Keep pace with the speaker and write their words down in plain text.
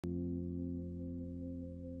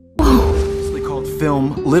called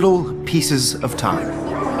film Little Pieces of Time.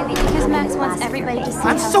 Because Max wants everybody to see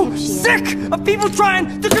I'm how so cute she is. sick of people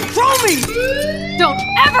trying to control me! Don't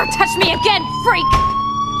ever touch me again, freak!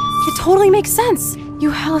 It totally makes sense.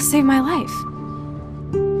 You hella saved my life.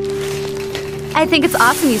 I think it's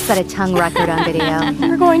awesome you set a tongue record on video.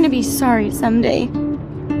 You're going to be sorry someday.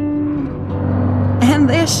 And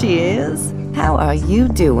there she is. How are you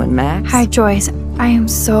doing, Max? Hi, Joyce. I am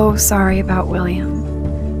so sorry about William.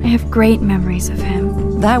 I have great memories of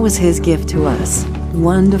him. That was his gift to us.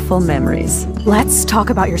 Wonderful memories. Let's talk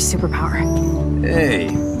about your superpower. Hey,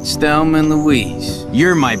 it's Thelma and Louise.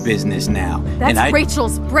 You're my business now. That's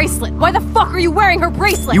Rachel's bracelet. Why the fuck are you wearing her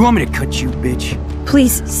bracelet? You want me to cut you, bitch?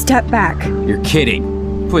 Please, step back. You're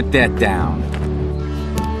kidding. Put that down.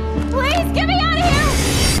 Please, get me out of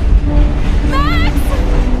here!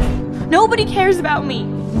 Max! Nobody cares about me.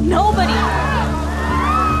 Nobody.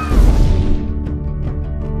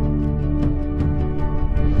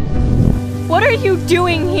 What are you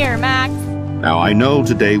doing here, Max? Now, I know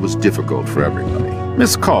today was difficult for everybody.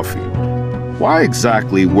 Miss Caulfield, why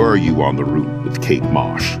exactly were you on the route with Kate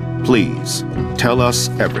Marsh? Please, tell us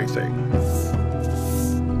everything.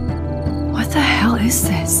 What the hell is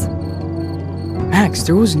this? Max,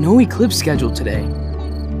 there was no eclipse scheduled today.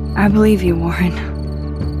 I believe you, Warren.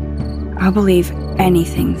 I'll believe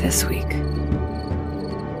anything this week.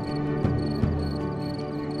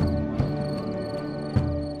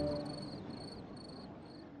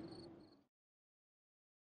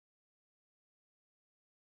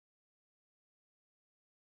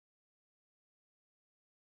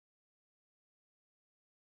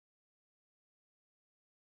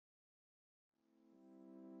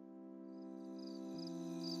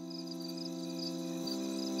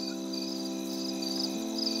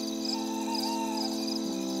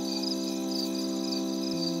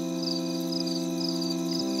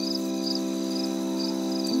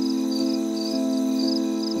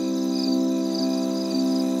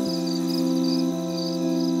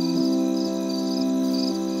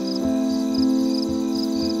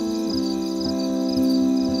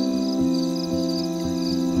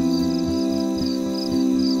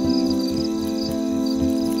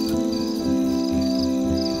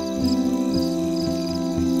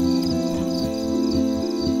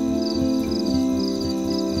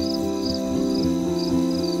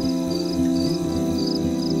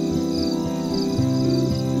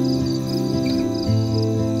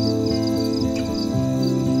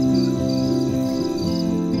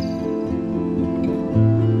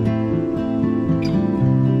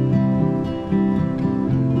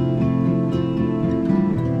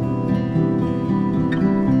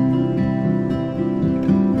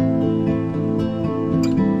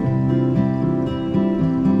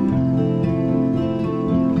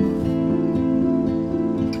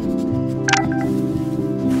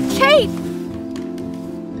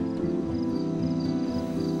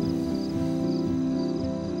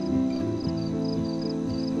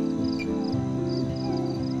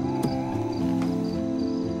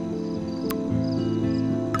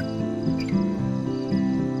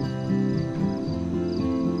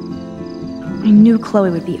 I knew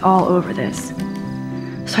Chloe would be all over this,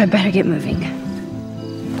 so I better get moving.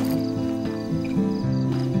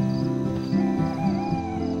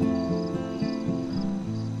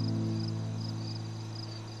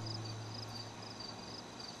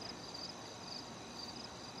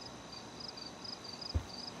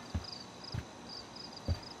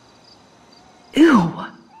 Ew!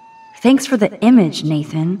 Thanks for the image,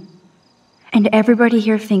 Nathan. And everybody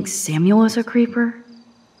here thinks Samuel is a creeper?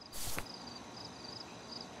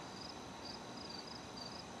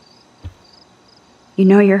 You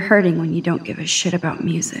know you're hurting when you don't give a shit about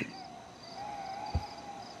music.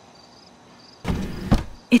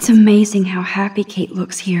 It's amazing how happy Kate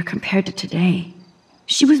looks here compared to today.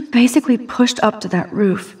 She was basically pushed up to that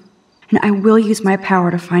roof, and I will use my power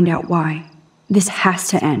to find out why. This has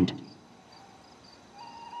to end.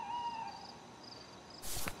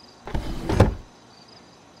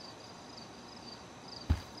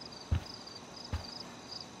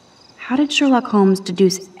 How did Sherlock Holmes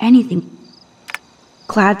deduce anything?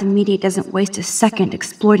 Glad the media doesn't waste a second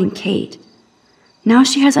exploiting Kate. Now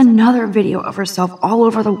she has another video of herself all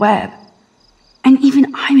over the web. And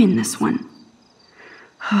even I'm in this one.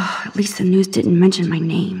 At least the news didn't mention my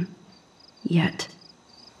name. Yet.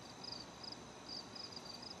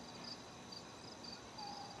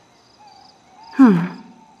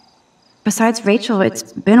 Besides Rachel,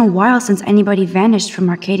 it's been a while since anybody vanished from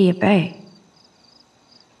Arcadia Bay.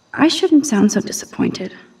 I shouldn't sound so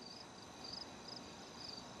disappointed.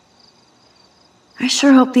 I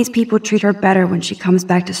sure hope these people treat her better when she comes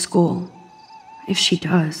back to school. if she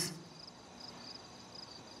does.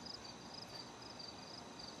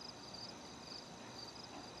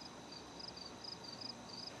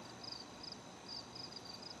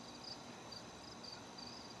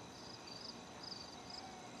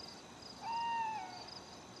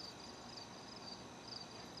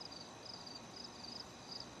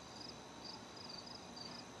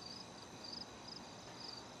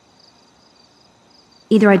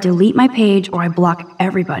 Either I delete my page or I block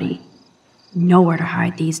everybody. Nowhere to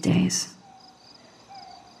hide these days.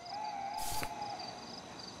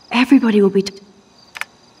 Everybody will be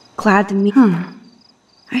glad to meet.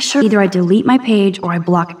 Either I delete my page or I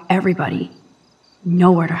block everybody.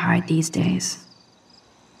 Nowhere to hide these days.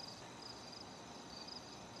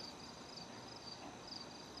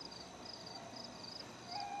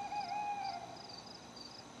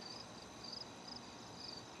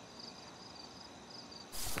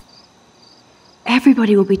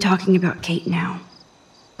 Everybody will be talking about Kate now.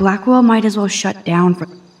 Blackwell might as well shut down for—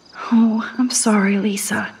 Oh, I'm sorry,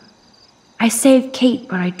 Lisa. I saved Kate,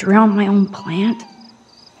 but I drowned my own plant.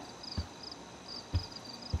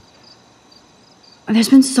 There's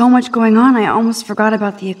been so much going on, I almost forgot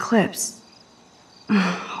about the eclipse.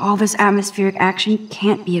 All this atmospheric action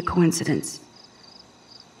can't be a coincidence.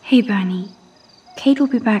 Hey, Bunny. Kate will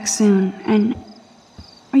be back soon, and—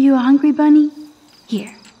 Are you a hungry bunny?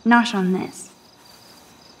 Here, nosh on this.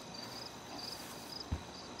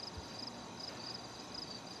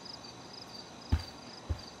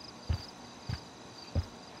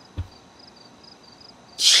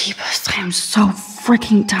 Jeebus, I am so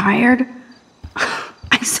freaking tired.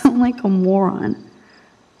 I sound like a moron.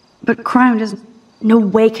 But crime doesn't— No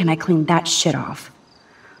way can I clean that shit off.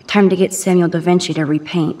 Time to get Samuel da Vinci to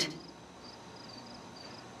repaint.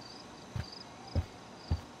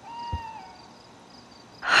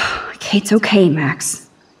 Kate's okay, Max.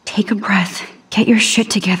 Take a breath. Get your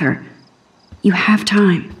shit together. You have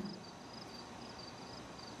time.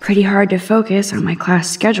 Pretty hard to focus on my class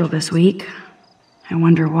schedule this week. I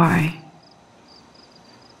wonder why.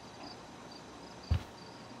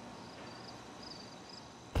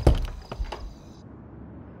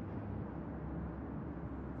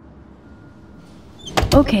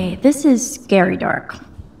 Okay, this is scary dark.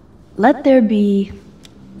 Let there be—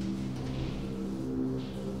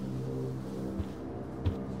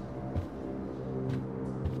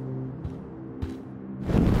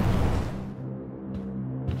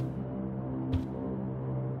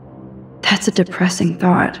 That's a depressing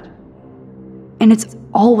thought. And it's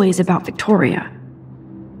always about Victoria.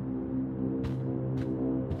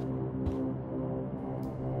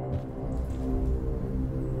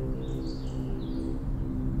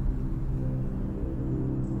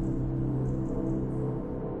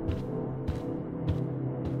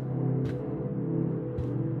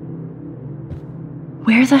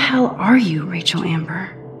 Where the hell are you, Rachel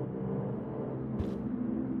Amber?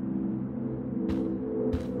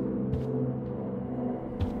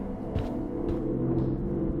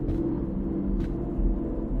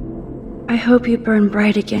 I hope you burn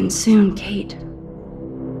bright again soon, Kate.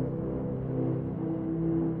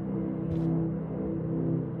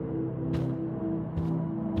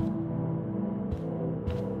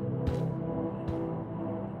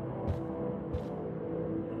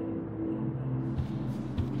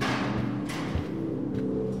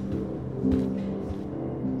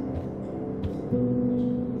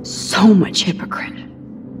 So much hypocrite.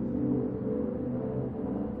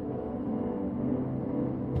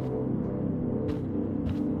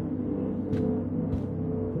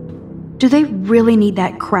 Do they really need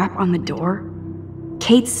that crap on the door?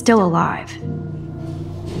 Kate's still alive.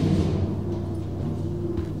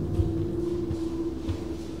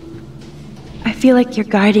 I feel like you're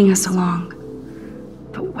guiding us along.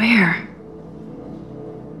 But where?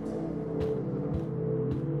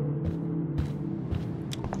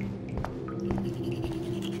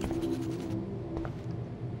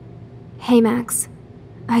 Hey, Max.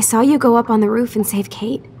 I saw you go up on the roof and save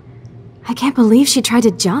Kate. I can't believe she tried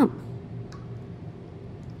to jump.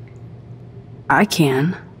 I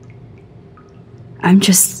can. I'm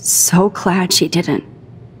just so glad she didn't.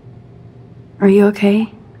 Are you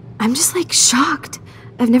okay? I'm just like shocked.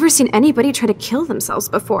 I've never seen anybody try to kill themselves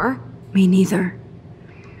before. Me neither.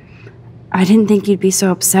 I didn't think you'd be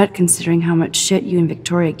so upset considering how much shit you and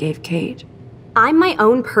Victoria gave Kate. I'm my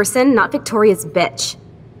own person, not Victoria's bitch.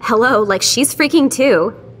 Hello, like she's freaking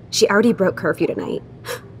too. She already broke curfew tonight.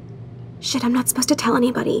 Shit, I'm not supposed to tell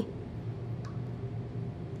anybody.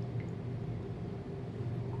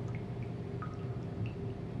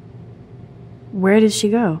 Where did she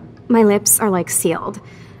go? My lips are like sealed.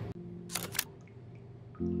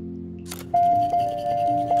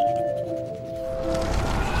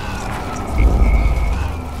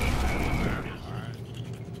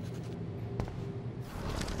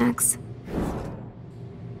 Max.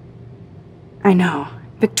 I know.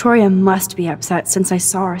 Victoria must be upset since I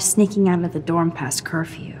saw her sneaking out of the dorm past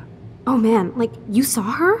curfew. Oh man, like, you saw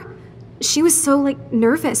her? She was so, like,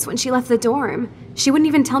 nervous when she left the dorm. She wouldn't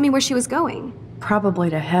even tell me where she was going. Probably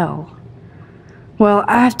to hell. Well,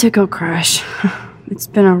 I have to go crash. It's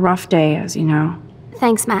been a rough day, as you know.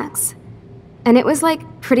 Thanks, Max. And it was,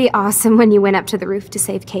 like, pretty awesome when you went up to the roof to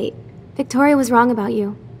save Kate. Victoria was wrong about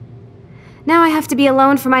you. Now I have to be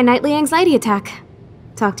alone for my nightly anxiety attack.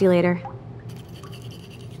 Talk to you later.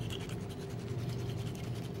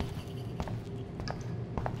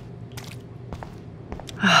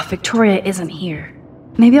 Victoria isn't here.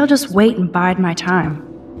 Maybe I'll just wait and bide my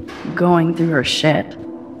time. Going through her shit.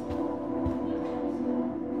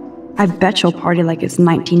 I bet she'll party like it's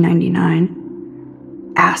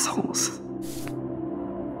 1999. Assholes.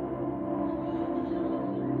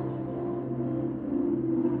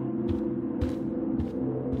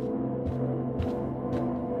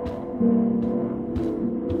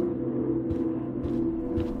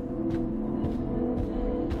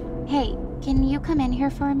 Hey, can you come in here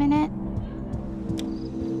for a minute?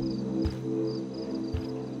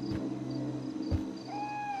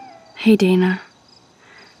 Hey, Dana.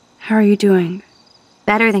 How are you doing?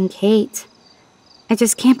 Better than Kate. I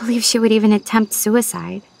just can't believe she would even attempt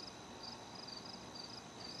suicide.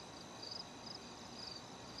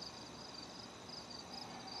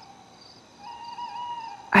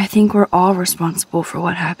 I think we're all responsible for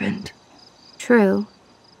what happened. True.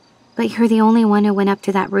 But you're the only one who went up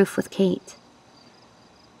to that roof with Kate.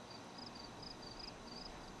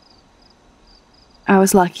 I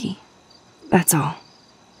was lucky. That's all.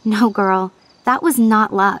 No, girl. That was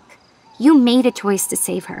not luck. You made a choice to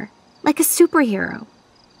save her. Like a superhero.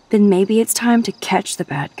 Then maybe it's time to catch the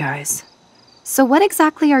bad guys. So what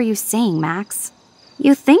exactly are you saying, Max?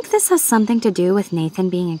 You think this has something to do with Nathan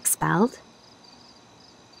being expelled?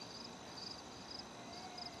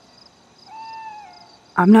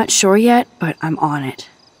 I'm not sure yet, but I'm on it.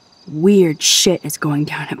 Weird shit is going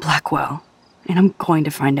down at Blackwell, and I'm going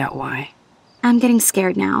to find out why. I'm getting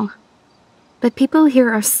scared now. But people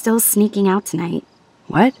here are still sneaking out tonight.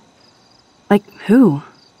 What? Like who?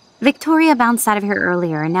 Victoria bounced out of here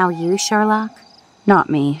earlier, and now you, Sherlock? Not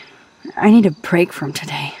me. I need a break from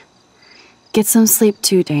today. Get some sleep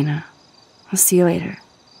too, Dana. I'll see you later.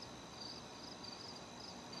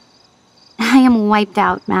 I am wiped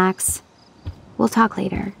out, Max. We'll talk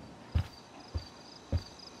later.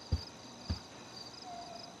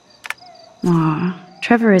 Aw,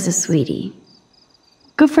 Trevor is a sweetie.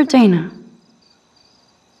 Good for Dana.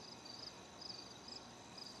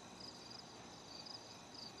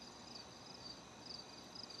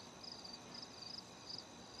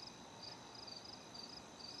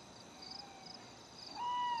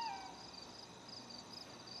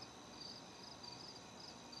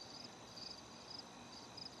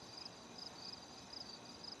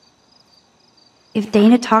 If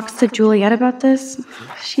Dana talks to Juliet about this,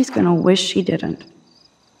 she's gonna wish she didn't.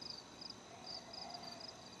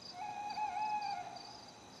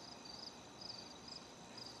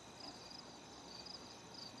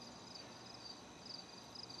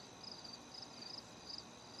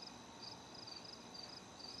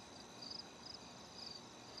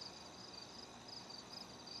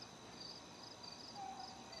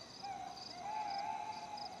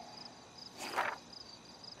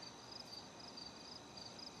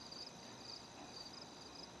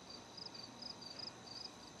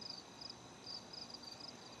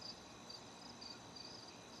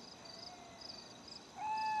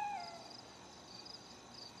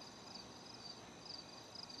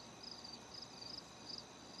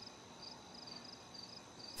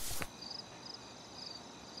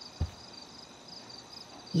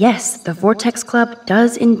 Yes, the Vortex Club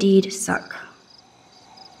does indeed suck.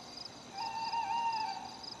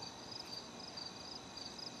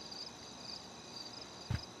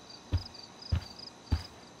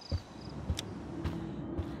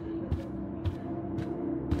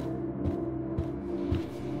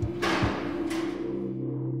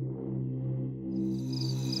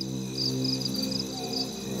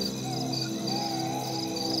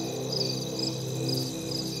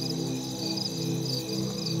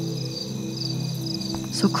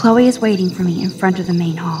 So Chloe is waiting for me in front of the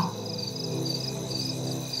main hall.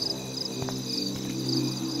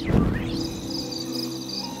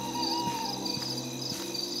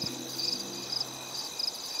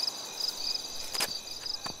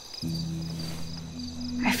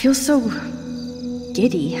 I feel so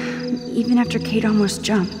giddy, even after Kate almost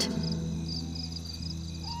jumped.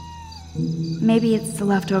 Maybe it's the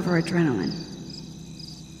leftover adrenaline.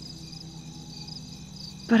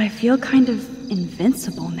 but I feel kind of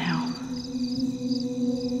invincible now.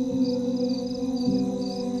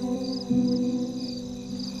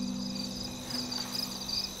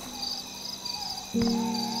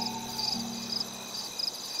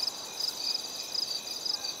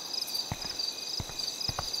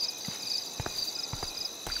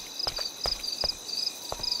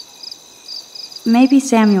 Maybe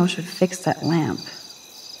Samuel should fix that lamp.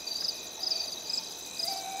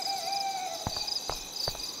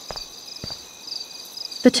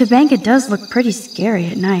 The Tobanga does look pretty scary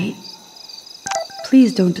at night.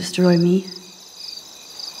 Please don't destroy me.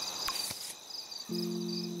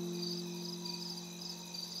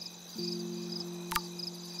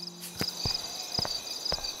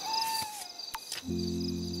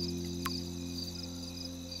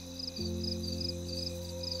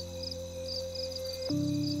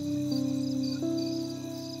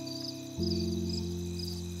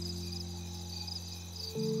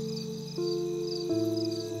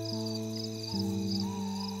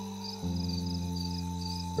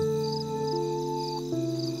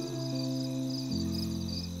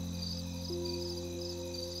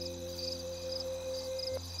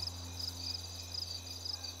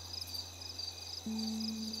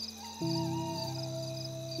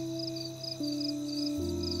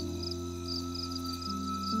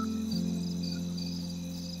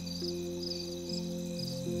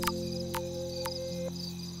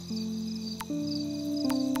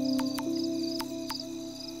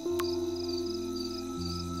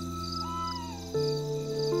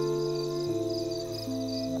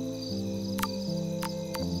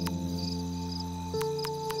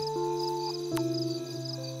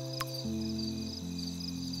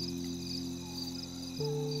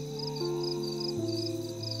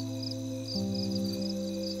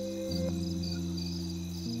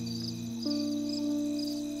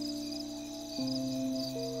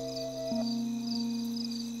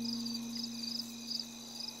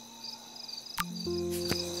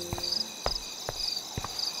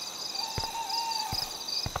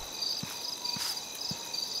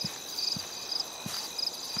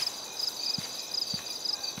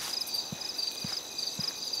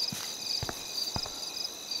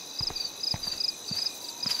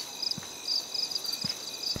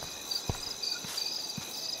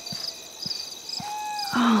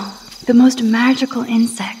 Oh, the most magical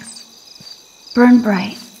insects. Burn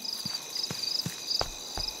bright.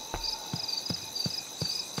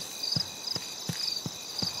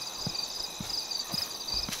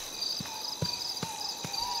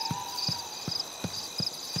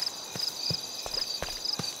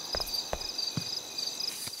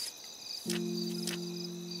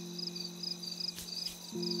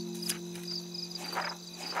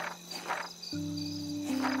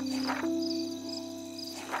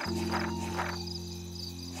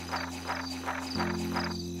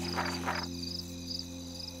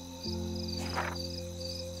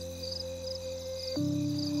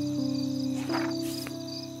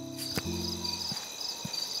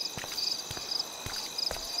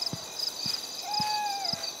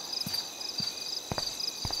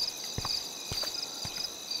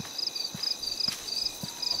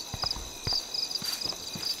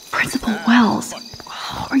 Principal Wells,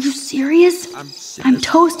 are you serious? I'm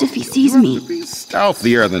toast if he sees me. Be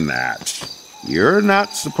stealthier than that. You're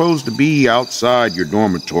not supposed to be outside your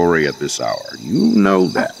dormitory at this hour. You know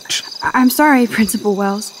that. I'm sorry, Principal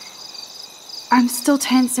Wells. I'm still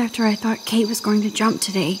tense after I thought Kate was going to jump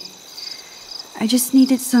today. I just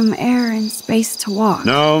needed some air and space to walk.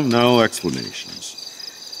 No explanations.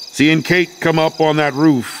 Seeing Kate come up on that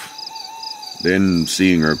roof, then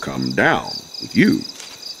seeing her come down with you.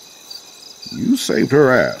 You saved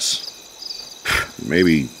her ass.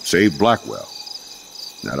 Maybe saved Blackwell.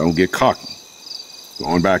 Now don't get cocky.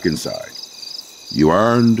 Going back inside. You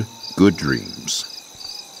earned good dreams.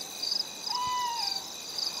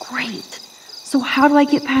 Great. So how do I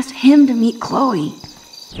get past him to meet Chloe?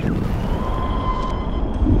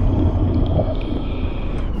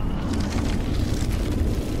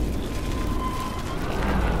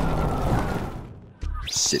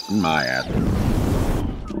 Sitting my ass.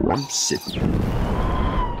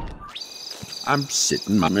 I'm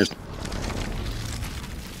sitting my miss.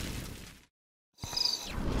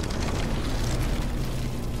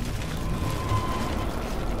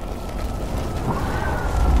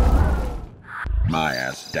 My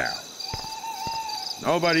ass down.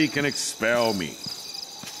 Nobody can expel me.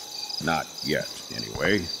 Not yet,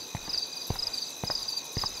 anyway.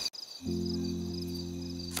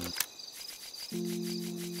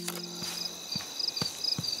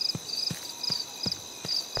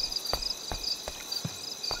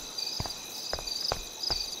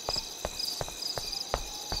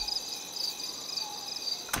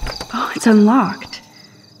 Oh, it's unlocked.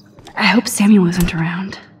 I hope Samuel isn't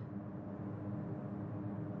around.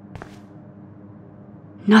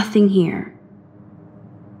 Nothing here.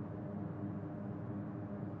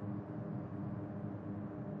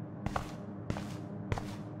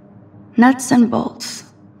 Nuts and bolts.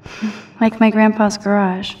 Like my grandpa's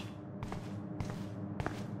garage.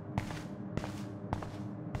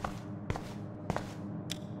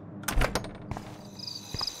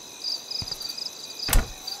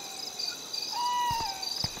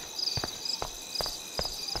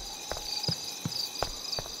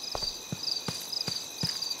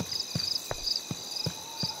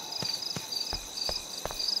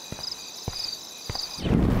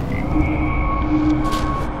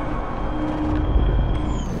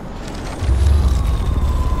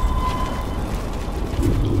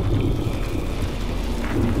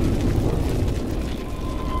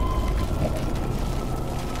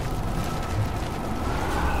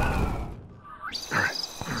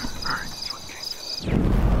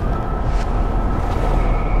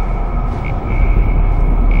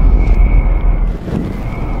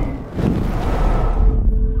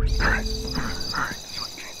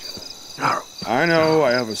 I know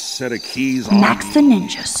I have a set of keys on Max the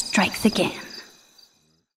Ninja strikes again.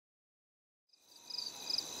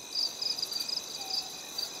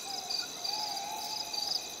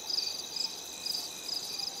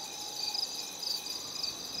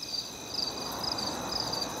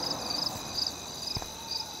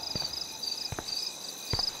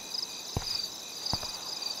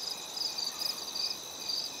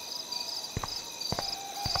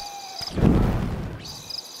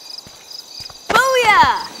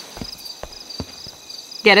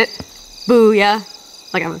 Get it?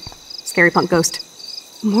 Booyah. Like I'm a scary punk ghost.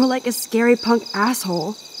 More like a scary punk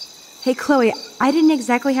asshole. Hey, Chloe, I didn't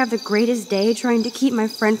exactly have the greatest day trying to keep my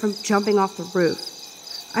friend from jumping off the roof.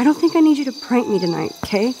 I don't think I need you to prank me tonight,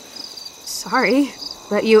 okay? Sorry,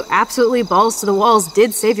 but you absolutely balls to the walls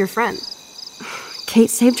did save your friend.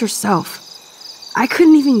 Kate saved herself. I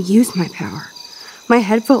couldn't even use my power. My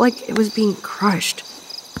head felt like it was being crushed.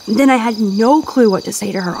 Then I had no clue what to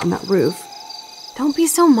say to her on that roof. Don't be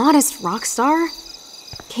so modest, Rockstar.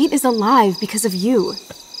 Kate is alive because of you.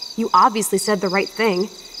 You obviously said the right thing,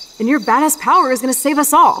 and your badass power is gonna save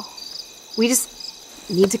us all. We just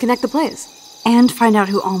need to connect the plays. And find out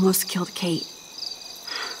who almost killed Kate.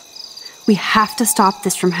 We have to stop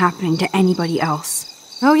this from happening to anybody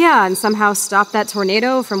else. Oh yeah, and somehow stop that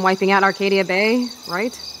tornado from wiping out Arcadia Bay,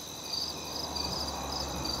 right?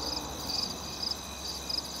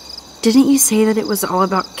 Didn't you say that it was all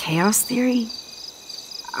about chaos theory?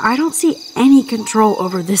 I don't see any control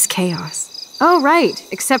over this chaos. Oh, right.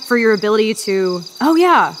 Except for your ability to, oh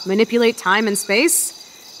yeah, manipulate time and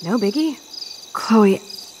space. No biggie. Chloe,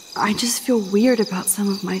 I just feel weird about some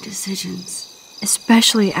of my decisions.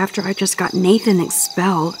 Especially after I just got Nathan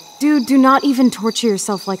expelled. Dude, do not even torture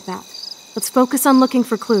yourself like that. Let's focus on looking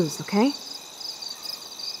for clues, okay?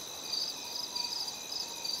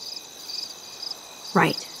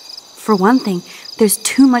 Right. For one thing, there's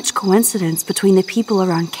too much coincidence between the people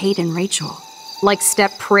around Kate and Rachel. Like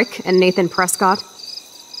Step Prick and Nathan Prescott?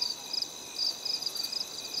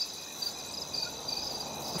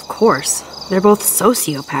 Of course. They're both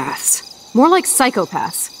sociopaths. More like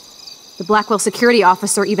psychopaths. The Blackwell security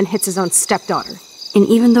officer even hits his own stepdaughter. And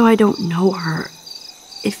even though I don't know her,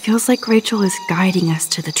 it feels like Rachel is guiding us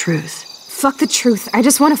to the truth. Fuck the truth. I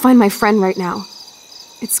just want to find my friend right now.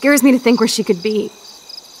 It scares me to think where she could be.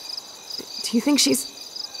 Do you think she's...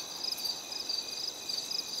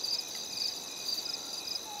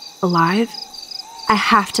 alive? I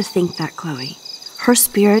have to think that, Chloe. Her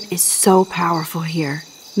spirit is so powerful here.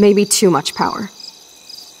 Maybe too much power.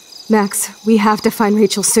 Max, we have to find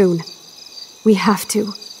Rachel soon. We have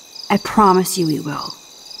to. I promise you we will.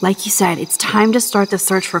 Like you said, it's time to start the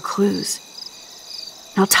search for clues.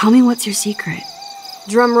 Now tell me what's your secret.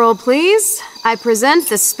 Drum roll, please. I present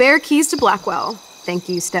the spare keys to Blackwell. Thank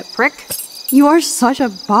you, Step Prick. You are such a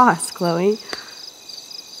boss, Chloe.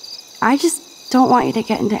 I just don't want you to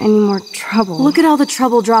get into any more trouble. Look at all the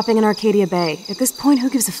trouble dropping in Arcadia Bay. At this point, who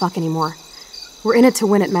gives a fuck anymore? We're in it to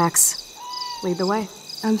win it, Max. Lead the way.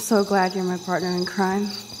 I'm so glad you're my partner in crime.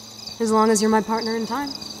 As long as you're my partner in time.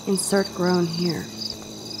 Insert groan here.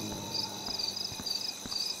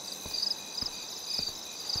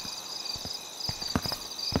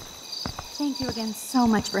 Thank you again so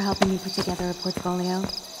much for helping me put together a portfolio.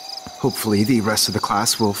 Hopefully the rest of the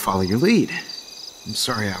class will follow your lead. I'm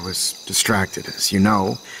sorry I was distracted, as you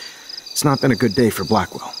know. It's not been a good day for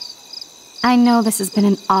Blackwell. I know this has been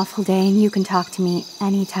an awful day, and you can talk to me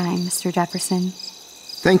anytime, Mr. Jefferson.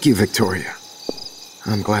 Thank you, Victoria.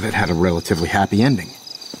 I'm glad it had a relatively happy ending.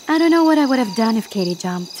 I don't know what I would have done if Katie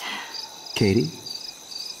jumped. Katie?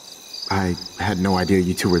 I had no idea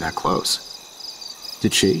you two were that close.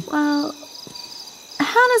 Did she? Well,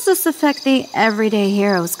 how does this affect the Everyday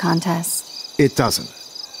Heroes contest? It doesn't.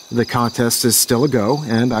 The contest is still a go,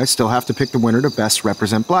 and I still have to pick the winner to best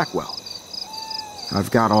represent Blackwell.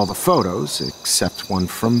 I've got all the photos, except one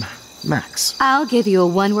from Max. I'll give you a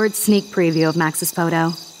one-word sneak preview of Max's photo.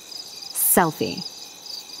 Selfie.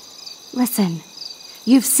 Listen,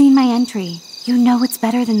 you've seen my entry. You know it's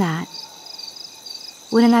better than that.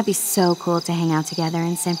 Wouldn't that be so cool to hang out together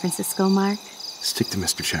in San Francisco, Mark? Stick to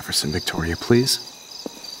Mr. Jefferson, Victoria, please.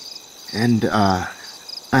 And, I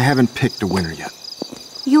haven't picked a winner yet.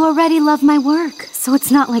 You already love my work, so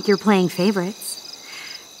it's not like you're playing favorites.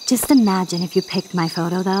 Just imagine if you picked my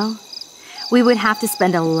photo, though. We would have to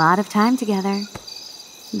spend a lot of time together.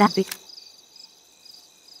 That'd be...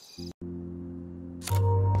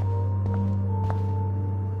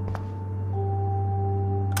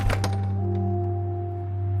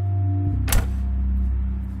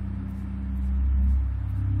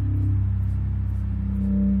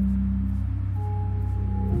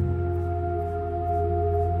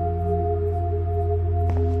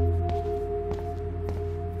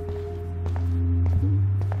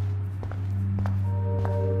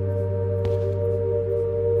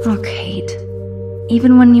 Oh, Kate.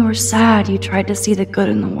 Even when you were sad, you tried to see the good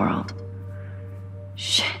in the world.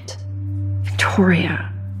 Shit.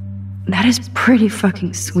 Victoria. That is pretty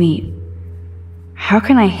fucking sweet. How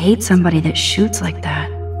can I hate somebody that shoots like that?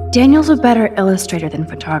 Daniel's a better illustrator than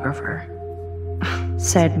photographer,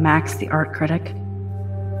 said Max, the art critic.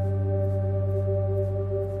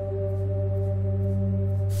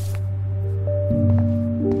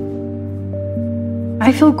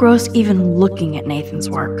 I feel gross even looking at Nathan's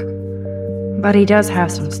work, but he does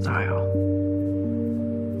have some style.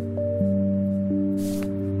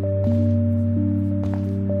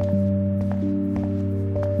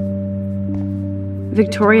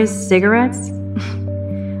 Victoria's cigarettes?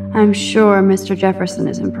 I'm sure Mr. Jefferson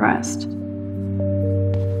is impressed.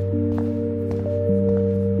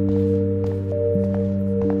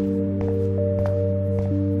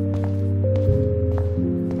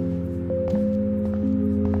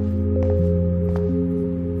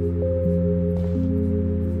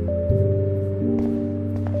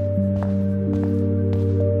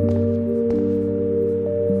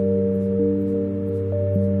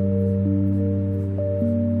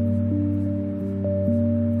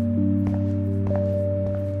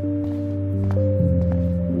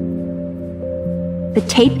 The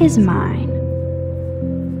tape is mine.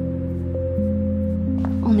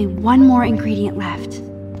 Only one more ingredient left.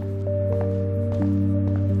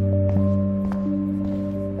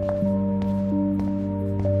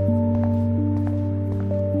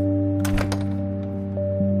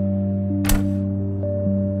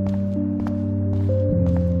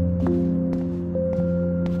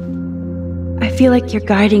 I feel like you're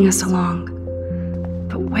guiding us along.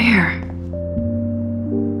 But where?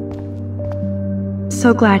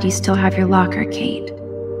 So glad you still have your locker, Kate.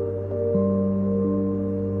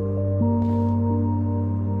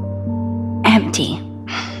 Empty.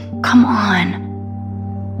 Come on.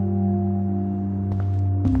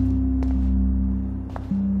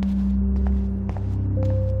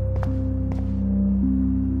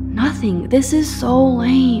 Nothing. This is so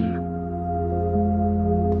lame.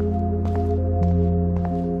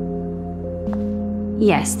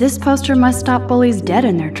 Yes, this poster must stop bullies dead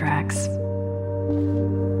in their tracks.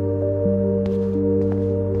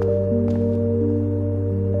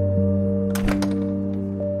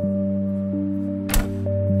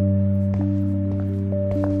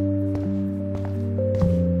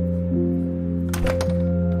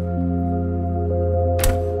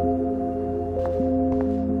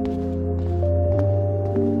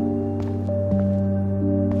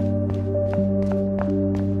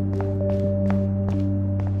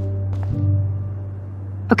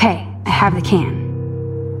 Okay, I have the can.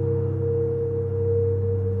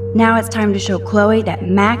 Now it's time to show Chloe that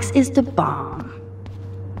Max is the bomb.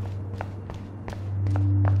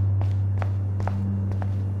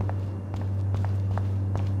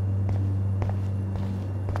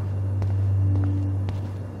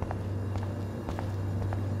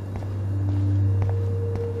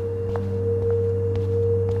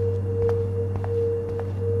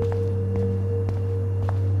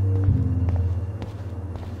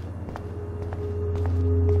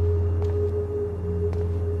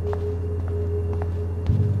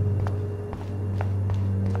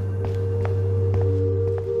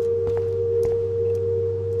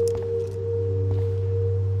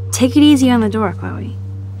 Take it easy on the door, Chloe.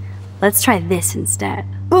 Let's try this instead.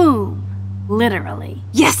 Boom! Literally.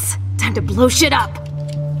 Yes! Time to blow shit up!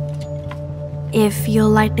 If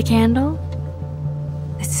you'll light the candle.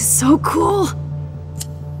 This is so cool!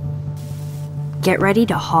 Get ready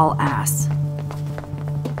to haul ass.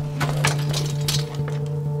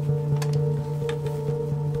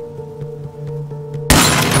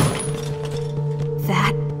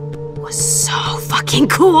 That was so fucking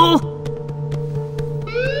cool!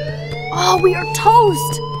 Oh, we are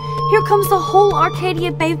toast! Here comes the whole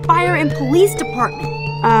Arcadia Bay Fire and Police Department.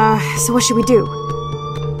 So what should we do?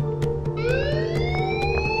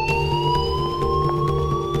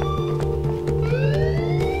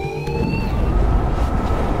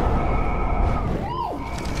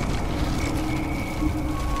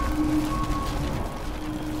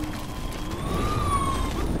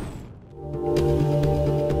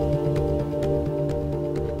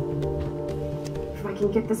 If I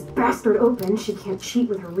can get this bastard open, she can't cheat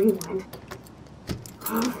with her rewind.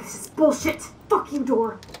 Oh, this is bullshit! Fuck you,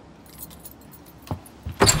 door!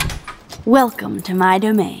 Welcome to my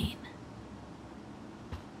domain.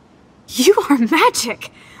 You are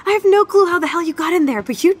magic! I have no clue how the hell you got in there,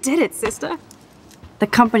 but you did it, sister. The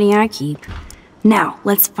company I keep. Now,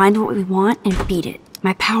 let's find what we want and beat it.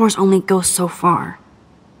 My powers only go so far.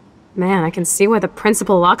 Man, I can see why the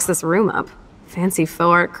principal locks this room up. Fancy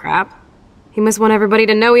faux art crap. He must want everybody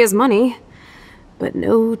to know he has money, but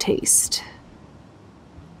no taste.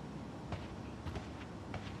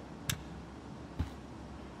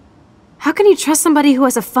 How can you trust somebody who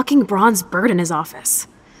has a fucking bronze bird in his office?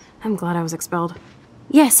 I'm glad I was expelled.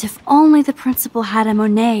 Yes, if only the principal had a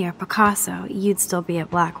Monet or Picasso, you'd still be at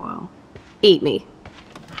Blackwell. Eat me.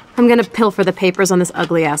 I'm gonna pilfer the papers on this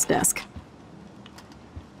ugly-ass desk.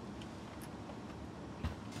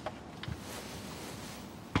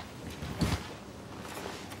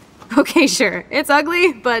 Okay, sure. It's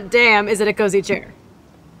ugly, but damn, is it a cozy chair.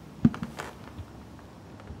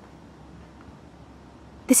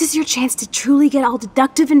 This is your chance to truly get all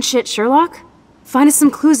deductive and shit, Sherlock. Find us some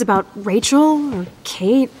clues about Rachel, or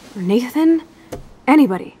Kate, or Nathan.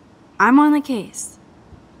 Anybody. I'm on the case.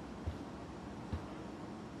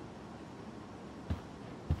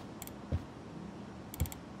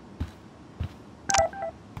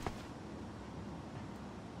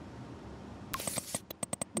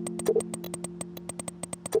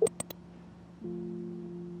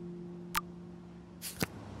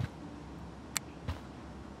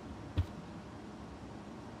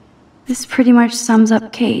 This pretty much sums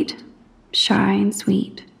up Kate. Shy and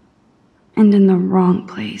sweet. And in the wrong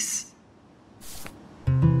place.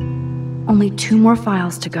 Only 2 more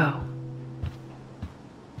files to go.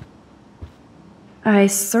 I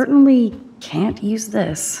certainly can't use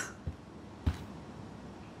this.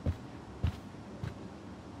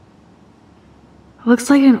 Looks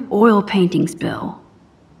like an oil painting spill.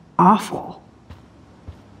 Awful.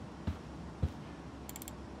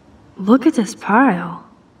 Look at this pile.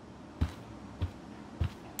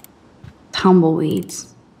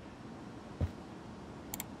 Tumbleweeds.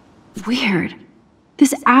 Weird.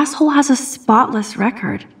 This asshole has a spotless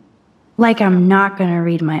record. Like I'm not gonna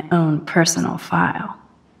read my own personal file.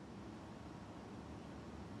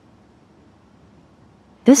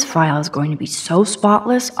 This file is going to be so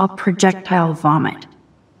spotless, I'll projectile vomit.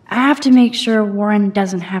 I have to make sure Warren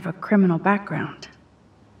doesn't have a criminal background.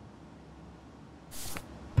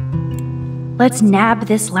 Let's nab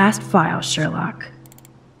this last file, Sherlock.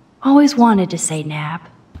 Always wanted to say nab.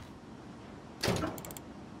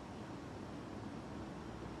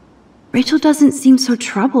 Rachel doesn't seem so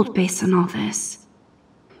troubled based on all this.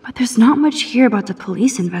 But there's not much here about the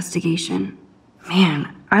police investigation.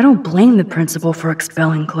 Man, I don't blame the principal for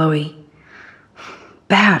expelling Chloe.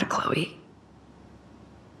 Bad Chloe.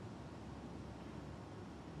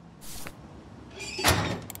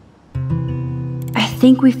 I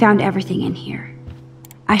think we found everything in here.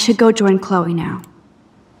 I should go join Chloe now.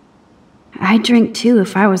 I'd drink too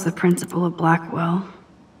if I was the principal of Blackwell.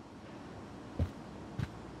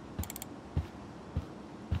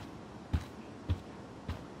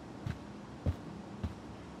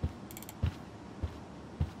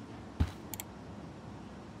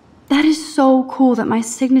 That is so cool that my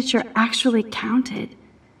signature actually counted.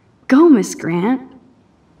 Go, Miss Grant.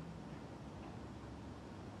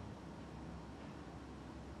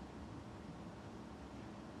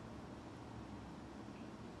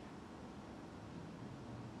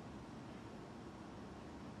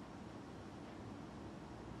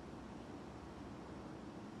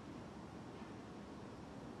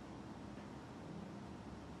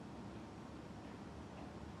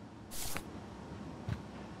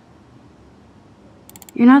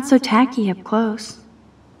 You're not so tacky up close.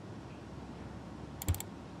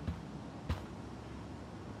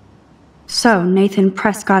 So, Nathan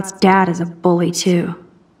Prescott's dad is a bully too.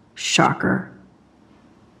 Shocker.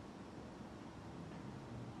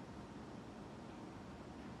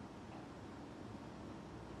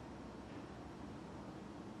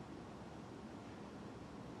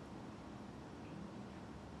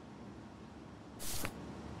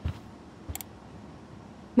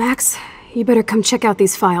 Max, you better come check out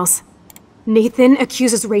these files. Nathan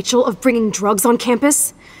accuses Rachel of bringing drugs on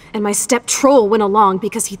campus, and my step-troll went along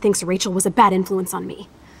because he thinks Rachel was a bad influence on me.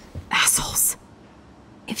 Assholes.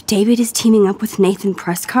 If David is teaming up with Nathan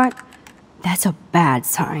Prescott, that's a bad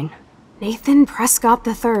sign. Nathan Prescott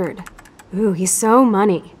III. Ooh, he's so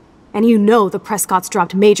money. And you know the Prescotts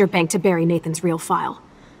dropped major bank to bury Nathan's real file.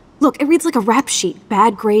 Look, it reads like a rap sheet.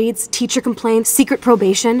 Bad grades, teacher complaints, secret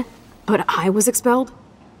probation. But I was expelled?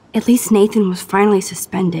 At least Nathan was finally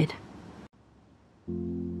suspended.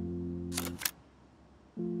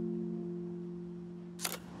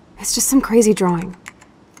 It's just some crazy drawing.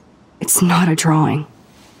 It's not a drawing.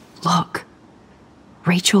 Look.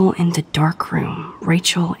 Rachel in the dark room.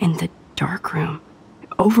 Rachel in the dark room.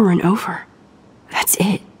 Over and over. That's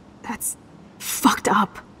it. That's fucked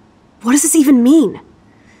up. What does this even mean?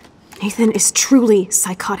 Nathan is truly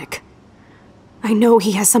psychotic. I know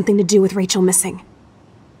he has something to do with Rachel missing.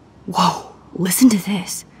 Whoa, listen to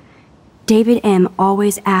this. David M.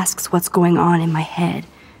 always asks what's going on in my head.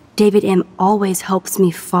 David M. always helps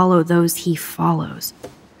me follow those he follows.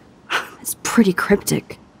 It's pretty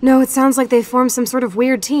cryptic. No, it sounds like they formed some sort of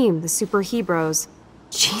weird team, the Super Hebros.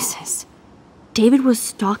 Jesus. David was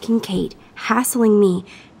stalking Kate, hassling me,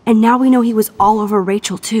 and now we know he was all over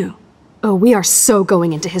Rachel too. Oh, we are so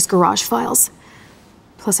going into his garage files.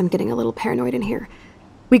 Plus, I'm getting a little paranoid in here.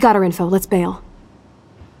 We got our info, let's bail.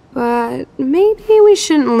 But maybe we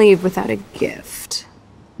shouldn't leave without a gift.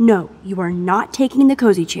 No, you are not taking the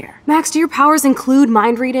cozy chair. Max, do your powers include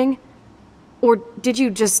mind reading? Or did you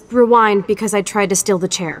just rewind because I tried to steal the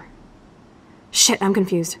chair? Shit, I'm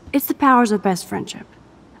confused. It's the powers of best friendship.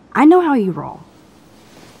 I know how you roll.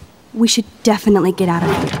 We should definitely get out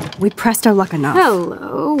of here. We pressed our luck enough.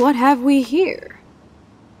 Hello, what have we here?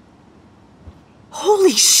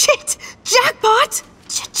 Holy shit! Jackpot!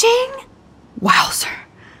 Cha-ching! Wowzer.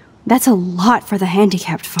 That's a lot for the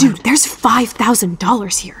handicapped fund. Dude, there's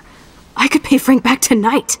 $5,000 here. I could pay Frank back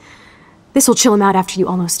tonight. This'll chill him out after you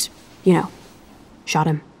almost, shot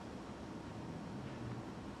him.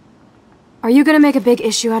 Are you gonna make a big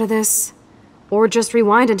issue out of this? Or just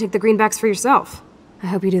rewind and take the greenbacks for yourself? I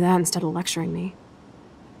hope you do that instead of lecturing me.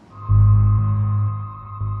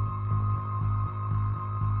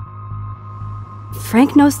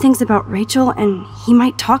 Frank knows things about Rachel, and he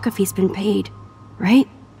might talk if he's been paid, right?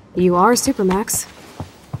 You are Supermax.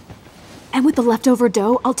 And with the leftover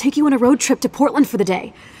dough, I'll take you on a road trip to Portland for the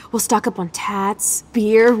day. We'll stock up on tats,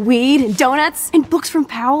 beer, weed, and donuts. And books from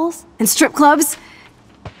Powell's? And strip clubs.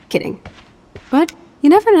 Kidding. But you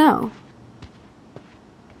never know.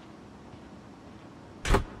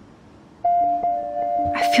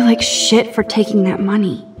 I feel like shit for taking that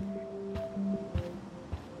money.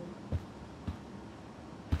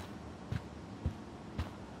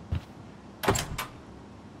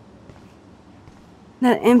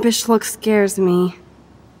 That impish look scares me.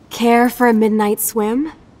 Care for a midnight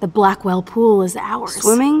swim? The Blackwell pool is ours.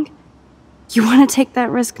 Swimming? You want to take that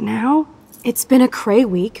risk now? It's been a cray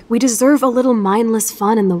week. We deserve a little mindless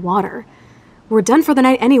fun in the water. We're done for the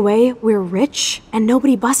night anyway. We're rich, and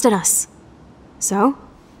nobody busted us. So,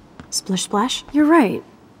 splish splash? You're right.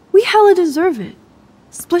 We hella deserve it.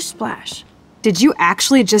 Splish splash. Did you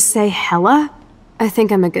actually just say hella? I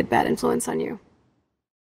think I'm a good bad influence on you.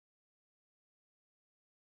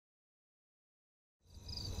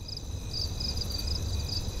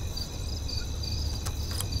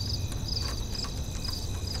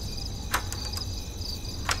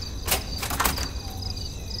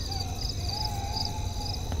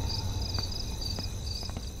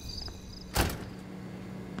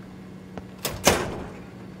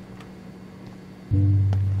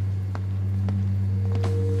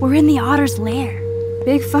 We're in the otter's lair.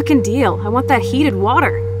 Big fucking deal. I want that heated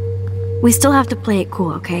water. We still have to play it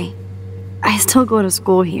cool, okay? I still go to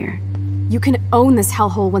school here. You can own this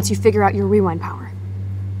hellhole once you figure out your rewind power.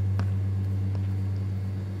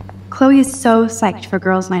 Chloe is so psyched for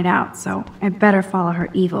girls' night out, so I better follow her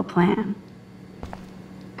evil plan.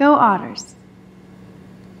 Go Otters.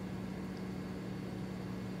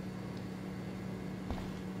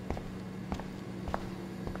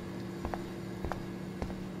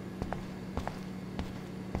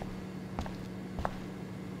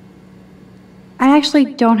 I I actually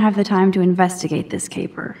don't have the time to investigate this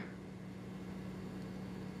caper.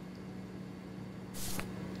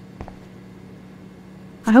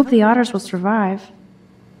 I hope the otters will survive.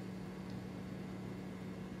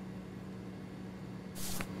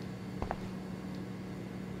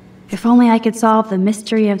 If only I could solve the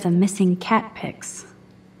mystery of the missing cat pics.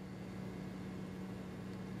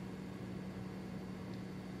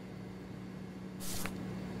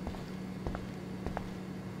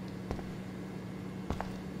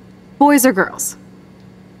 Boys or girls?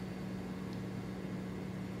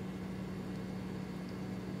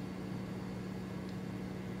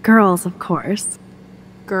 Girls, of course.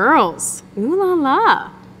 Girls? Ooh la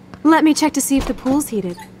la. Let me check to see if the pool's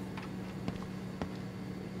heated.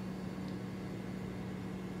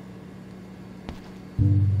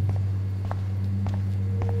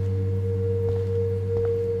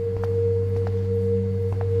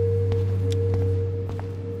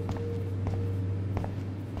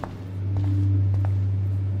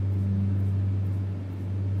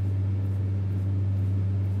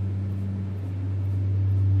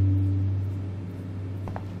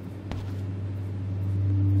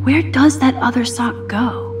 Where does that other sock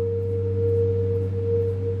go?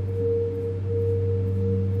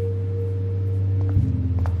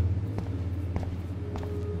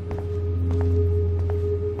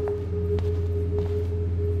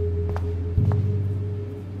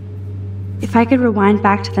 If I could rewind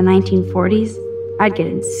back to the 1940s, I'd get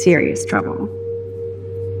in serious trouble.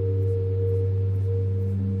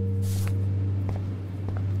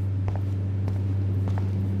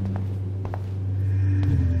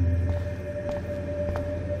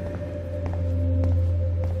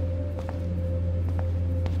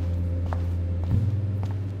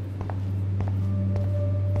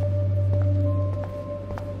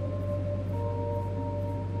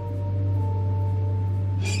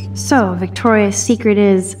 So, Victoria's secret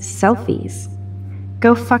is selfies.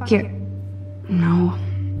 Go fuck your... No.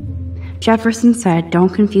 Jefferson said, don't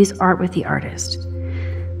confuse art with the artist.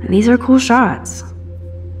 These are cool shots.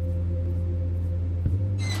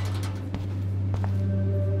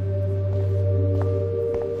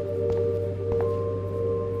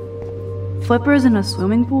 Flippers in a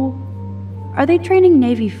swimming pool? Are they training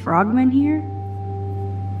Navy frogmen here?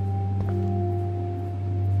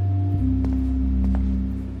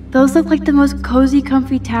 Those look like the most cozy,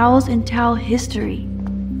 comfy towels in towel history.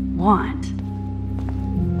 Want?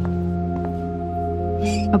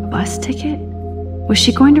 A bus ticket? Was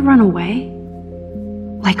she going to run away?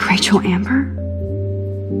 Like Rachel Amber?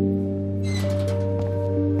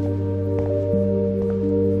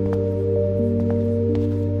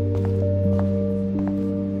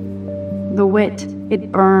 The wit,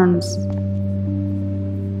 it burns.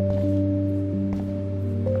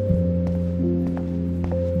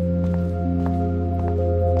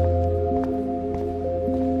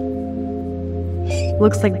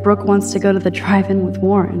 Looks like Brooke wants to go to the drive-in with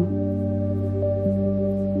Warren.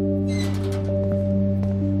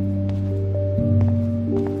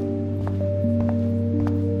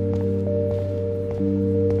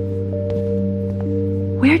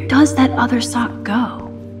 Where does that other sock go?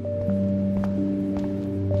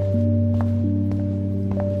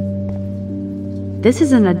 This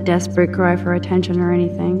isn't a desperate cry for attention or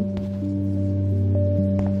anything.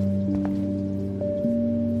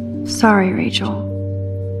 Sorry, Rachel.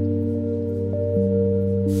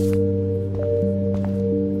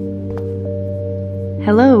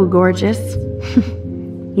 Hello, gorgeous.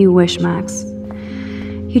 You wish, Max.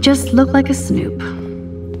 You just look like a snoop.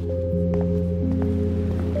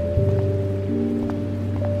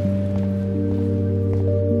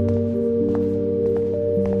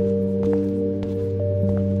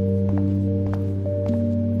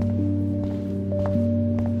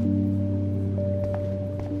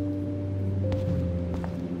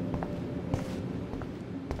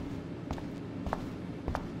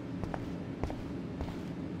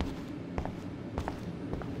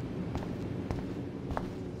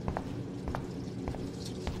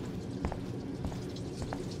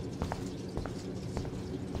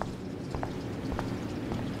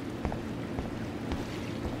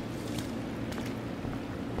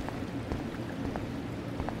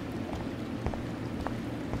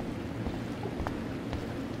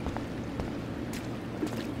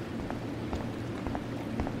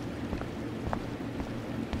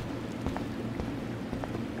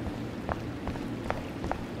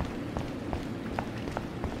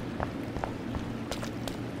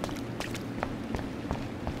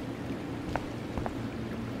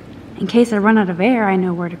 In case I run out of air, I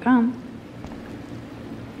know where to come.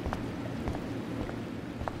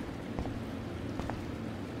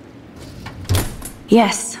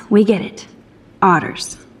 Yes, we get it.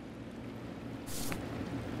 Otters.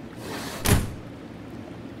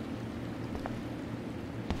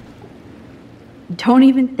 Don't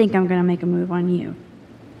even think I'm gonna make a move on you.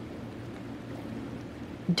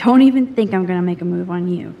 Don't even think I'm gonna make a move on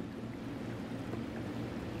you.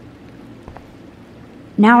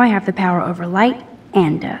 Now I have the power over light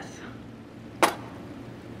and death.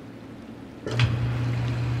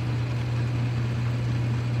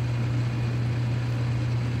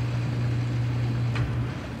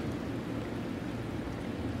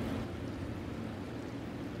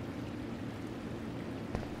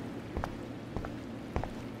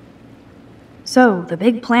 So, the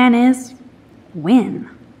big plan is win.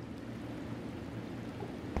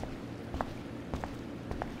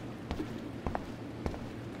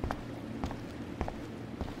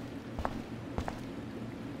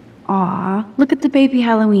 Aw, look at the baby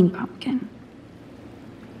Halloween pumpkin.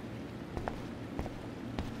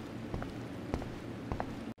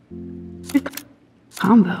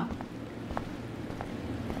 Combo.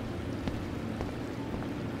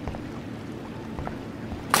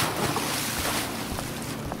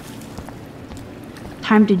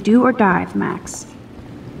 Time to do or dive, Max.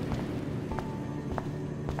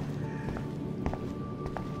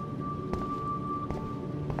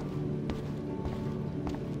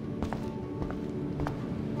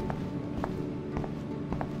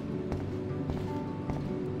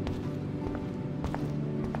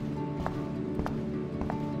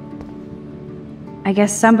 I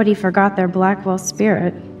guess somebody forgot their Blackwell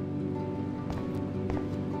spirit.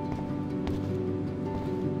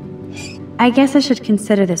 I guess I should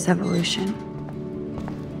consider this evolution.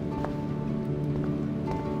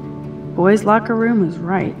 Boys' locker room is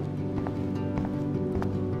right.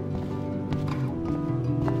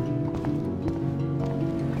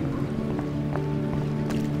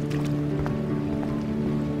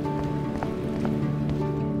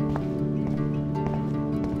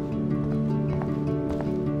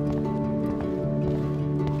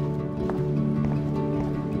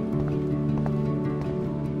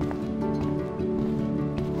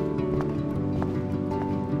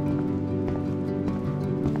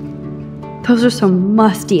 Those are some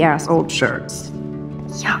musty-ass old shirts.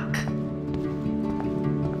 Yuck.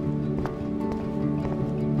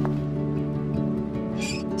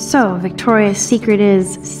 So, Victoria's secret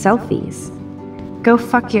is selfies. Go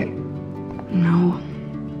fuck your... No.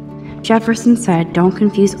 Jefferson said don't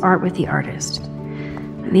confuse art with the artist.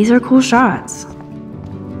 These are cool shots.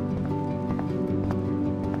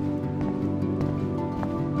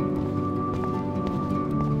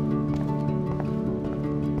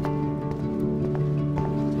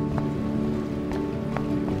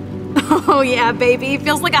 Oh yeah, baby.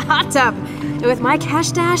 Feels like a hot tub. And with my cash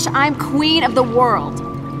stash, I'm queen of the world.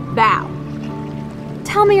 Bow.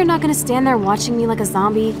 Tell me you're not gonna stand there watching me like a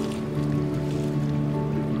zombie.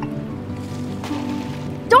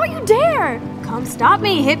 Don't you dare! Come stop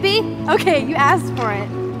me, hippie. Okay, you asked for it.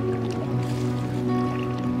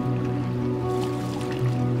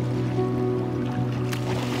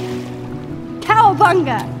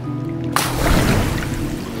 Cowabunga!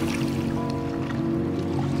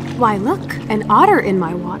 Why, look, an otter in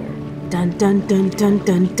my water. Dun dun dun dun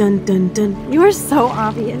dun dun dun dun. You are so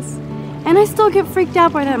obvious. And I still get freaked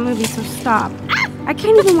out by that movie, so stop. I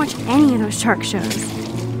can't even watch any of those shark shows.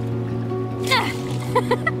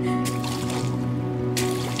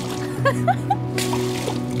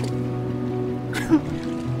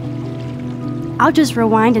 I'll just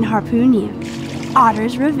rewind and harpoon you.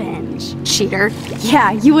 Otter's revenge. Cheater.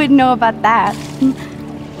 Yeah, you wouldn't know about that.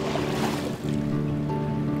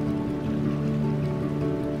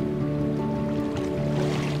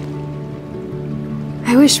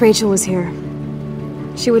 I wish Rachel was here.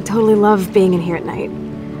 She would totally love being in here at night.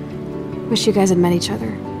 Wish you guys had met each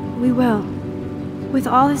other. We will. With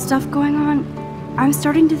all this stuff going on, I'm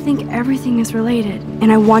starting to think everything is related,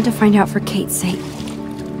 and I want to find out for Kate's sake.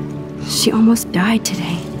 She almost died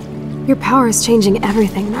today. Your power is changing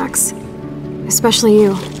everything, Max. Especially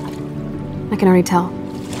you. I can already tell.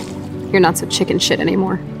 You're not so chicken shit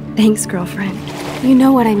anymore. Thanks, girlfriend. You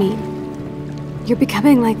know what I mean. You're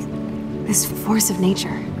becoming like this force of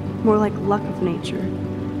nature. More like luck of nature.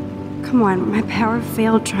 Come on, my power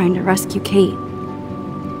failed trying to rescue Kate.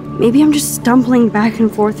 Maybe I'm just stumbling back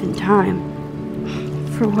and forth in time.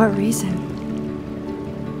 For what reason?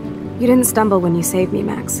 You didn't stumble when you saved me,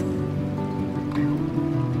 Max.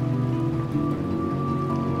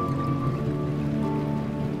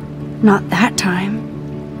 Not that time.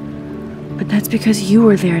 But that's because you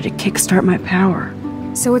were there to kickstart my power.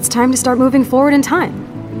 So it's time to start moving forward in time.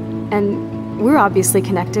 And We're obviously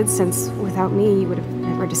connected, since without me, you would have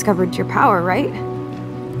never discovered your power, right?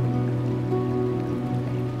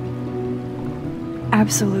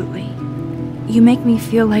 Absolutely. You make me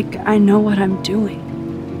feel like I know what I'm doing.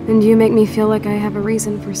 And you make me feel like I have a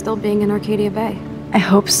reason for still being in Arcadia Bay. I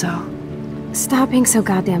hope so. Stop being so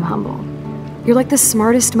goddamn humble. You're like the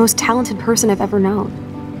smartest, most talented person I've ever known.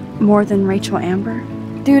 More than Rachel Amber?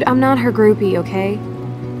 Dude, I'm not her groupie, okay?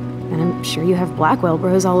 And I'm sure you have Blackwell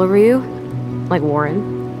bros all over you. Like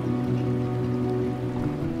Warren.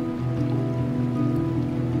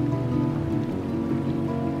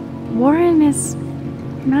 Warren is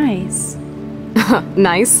nice.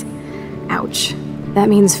 Nice? Ouch. That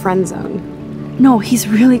means friend zone. No, he's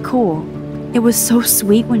really cool. It was so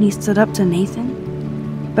sweet when he stood up to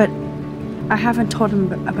Nathan. But I haven't told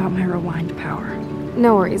him about my rewind power.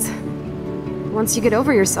 No worries. Once you get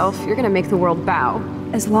over yourself, you're gonna make the world bow.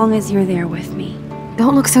 As long as you're there with me.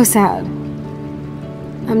 Don't look so sad.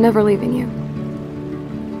 I'm never leaving you.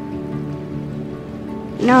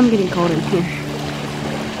 Now I'm getting cold in here.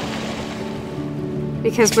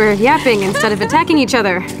 Because we're yapping instead of attacking each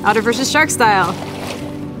other, Otter versus Shark style.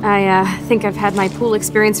 I think I've had my pool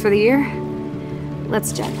experience for the year.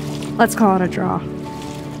 Let's jet. Let's call it a draw.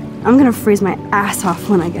 I'm gonna freeze my ass off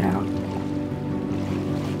when I get out.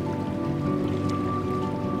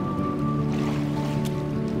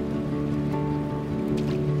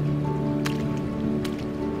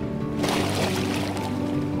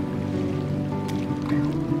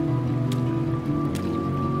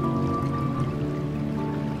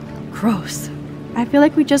 Gross. I feel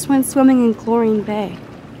like we just went swimming in Chlorine Bay.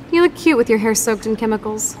 You look cute with your hair soaked in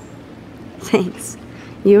chemicals. Thanks.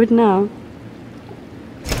 You would know.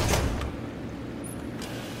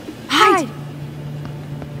 Hide!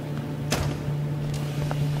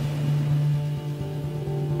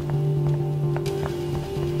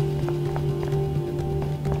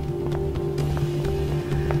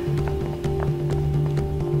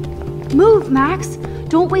 Move, Max!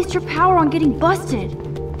 Don't waste your power on getting busted!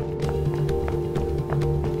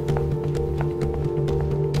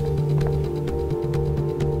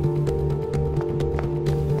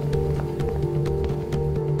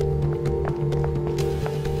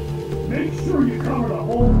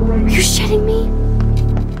 Are you shitting me?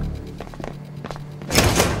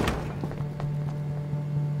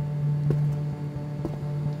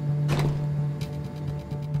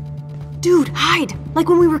 Dude, hide! Like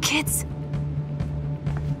when we were kids.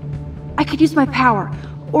 I could use my power,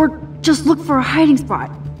 or just look for a hiding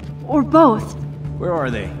spot, or both. Where are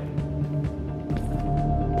they?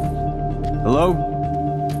 Hello?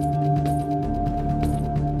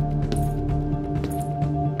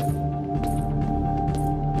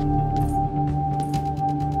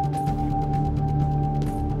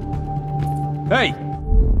 Hey!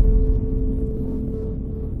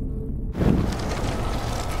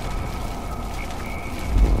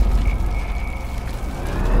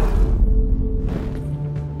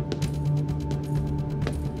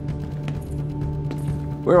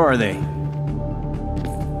 Where are they?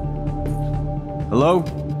 Hello?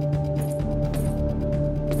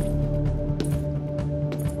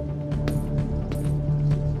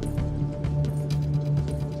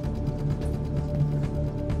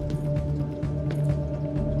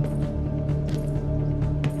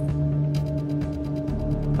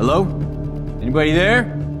 Hello? Anybody there?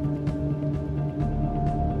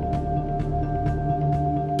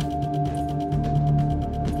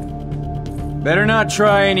 Better not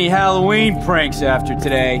try any Halloween pranks after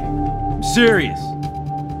today. I'm serious.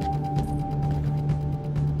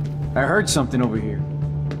 I heard something over here.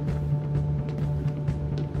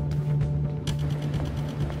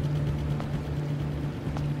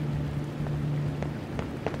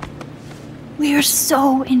 We are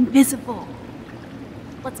so invisible.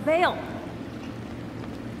 Let's bail.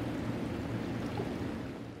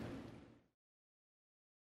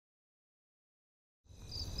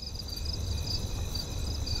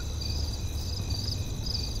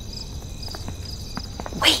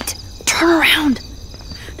 Wait! Turn around!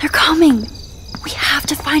 They're coming! We have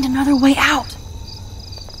to find another way out!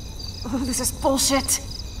 Oh, this is bullshit.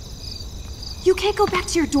 You can't go back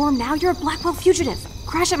to your dorm now. You're a Blackwell fugitive.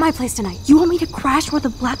 Crash at my place tonight. You want me to crash where the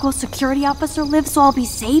Blackwell security officer lives so I'll be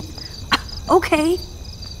safe? Okay.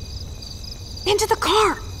 Into the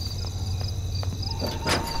car!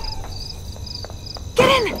 Get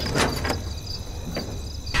in!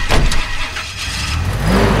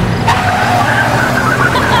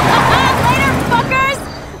 Later, fuckers!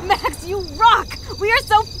 Max, you rock! We are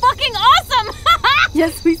so fucking awesome!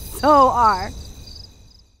 Yes, we so are.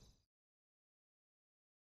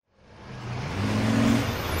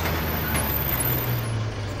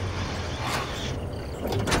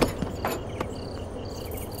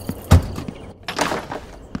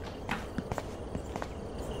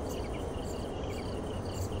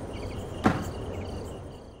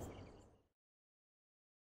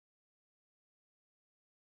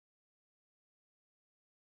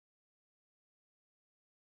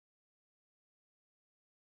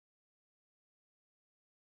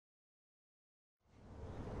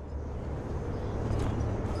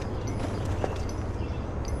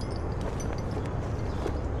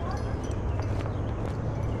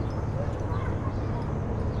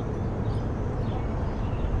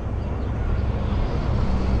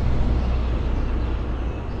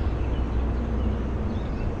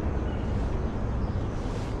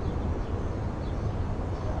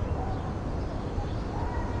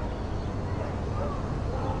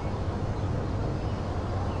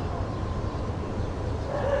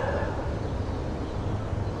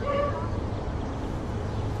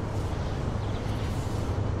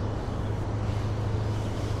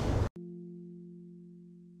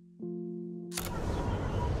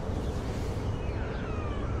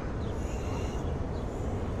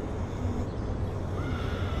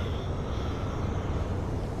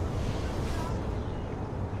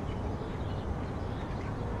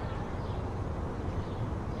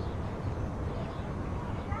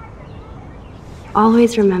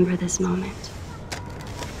 always remember this moment.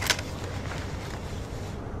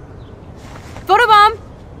 Photobomb!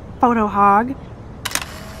 Photo hog.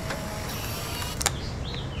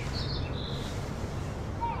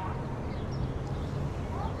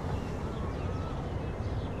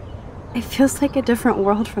 It feels like a different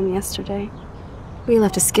world from yesterday. We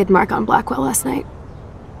left a skid mark on Blackwell last night.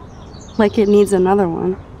 Like it needs another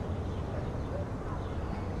one.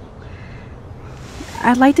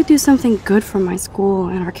 I'd like to do something good for my school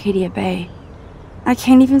in Arcadia Bay. I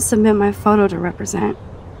can't even submit my photo to represent.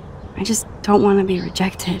 I just don't want to be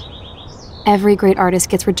rejected. Every great artist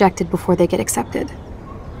gets rejected before they get accepted.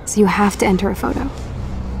 So you have to enter a photo.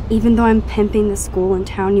 Even though I'm pimping the school in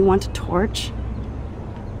town you want to torch?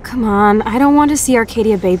 Come on, I don't want to see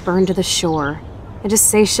Arcadia Bay burned to the shore. I just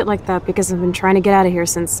say shit like that because I've been trying to get out of here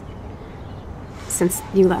since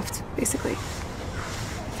you left, basically.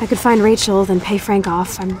 If I could find Rachel, then pay Frank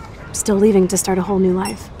off, I'm still leaving to start a whole new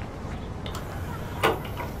life.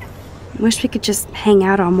 Wish we could just hang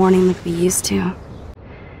out all morning like we used to.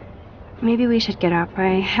 Maybe we should get up.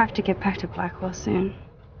 I have to get back to Blackwell soon.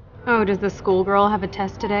 Oh, does the schoolgirl have a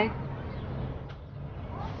test today?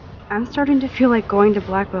 I'm starting to feel like going to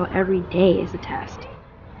Blackwell every day is a test.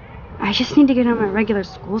 I just need to get on my regular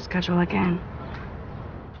school schedule again.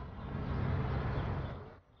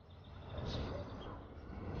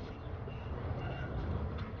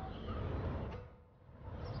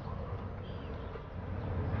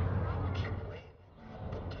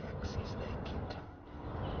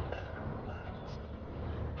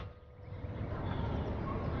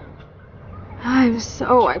 I'm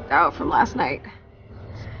so wiped out from last night.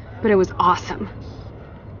 But it was awesome.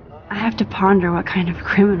 I have to ponder what kind of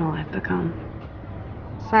criminal I've become.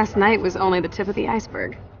 Last night was only the tip of the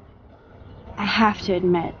iceberg. I have to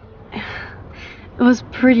admit, it was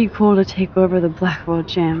pretty cool to take over the Blackwell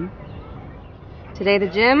gym. Today the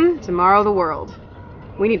gym, tomorrow the world.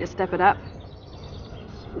 We need to step it up.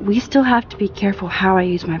 We still have to be careful how I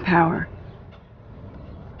use my power.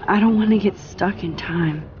 I don't want to get stuck in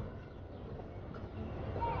time.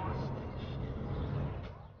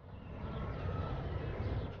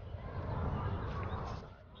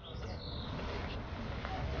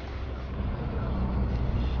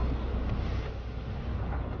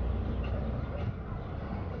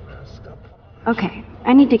 Okay,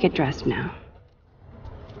 I need to get dressed now.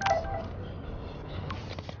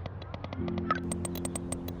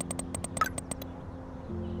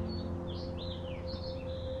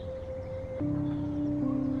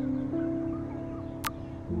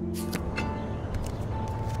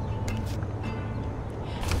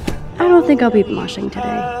 I don't think I'll be moshing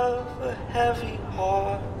today.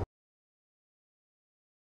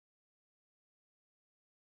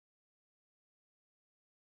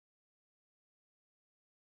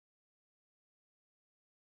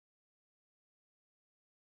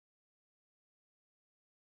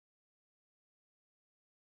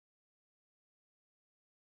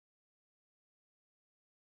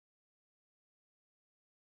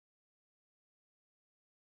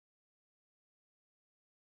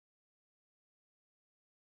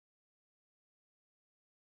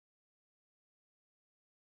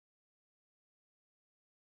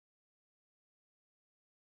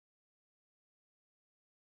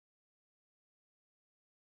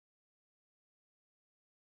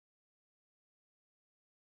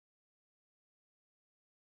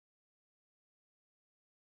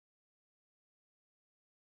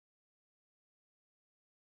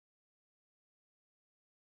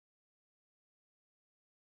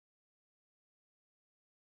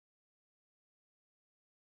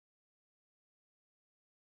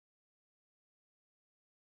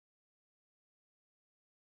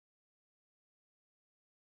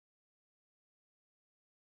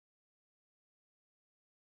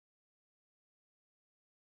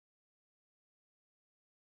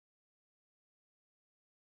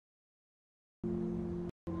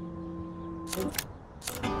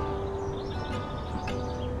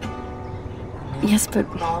 Yes, but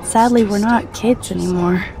sadly we're not kids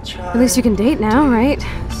anymore. At least you can date now, right?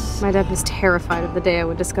 My dad was terrified of the day I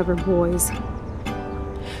would discover boys.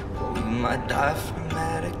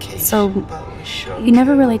 So, you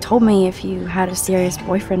never really told me if you had a serious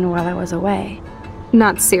boyfriend while I was away.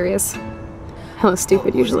 Not serious. Hella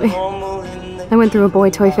stupid, usually. I went through a boy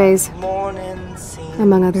toy phase.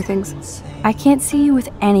 Among other things. I can't see you with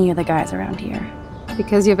any of the guys around here.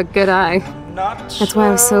 Because you have a good eye. That's why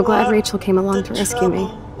I was so glad Rachel came along to rescue me.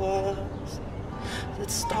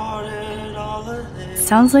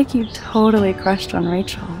 Sounds like you totally crushed on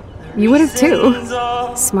Rachel. You would have too.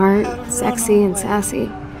 Smart, sexy, and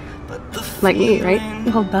sassy. Like me, right?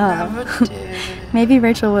 Well, duh. Maybe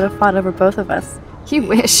Rachel would have fought over both of us. You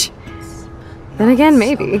wish. Then again,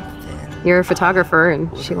 maybe. You're a photographer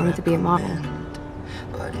and she wanted to be a model.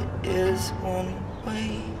 But it is one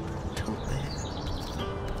way to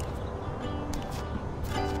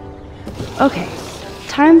live. Okay,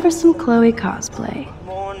 time for some Chloe cosplay.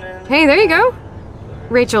 Hey, there you go.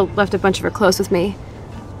 Rachel left a bunch of her clothes with me.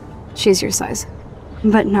 She's your size.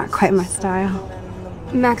 But not quite my style.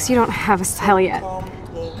 Max, you don't have a style yet.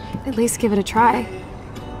 At least give it a try.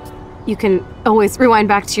 You can always rewind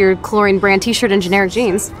back to your chlorine brand t-shirt and generic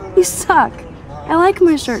jeans. You suck. I like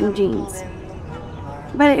my shirt and jeans.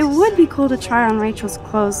 But it would be cool to try on Rachel's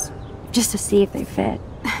clothes just to see if they fit.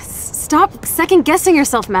 Stop second-guessing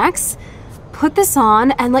yourself, Max. Put this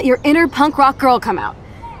on and let your inner punk rock girl come out.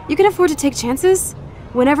 You can afford to take chances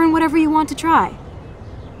whenever and whatever you want to try.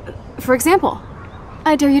 For example,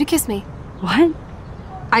 I dare you to kiss me. What?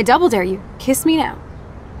 I double dare you. Kiss me now.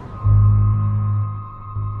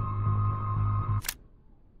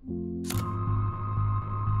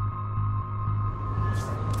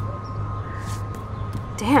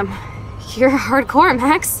 Damn, you're hardcore,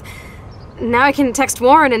 Max. Now I can text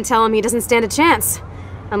Warren and tell him he doesn't stand a chance.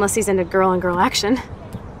 Unless he's into girl-on-girl action.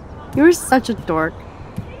 You're such a dork.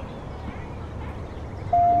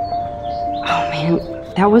 Oh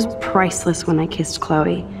man, that was priceless when I kissed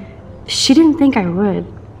Chloe. She didn't think I would.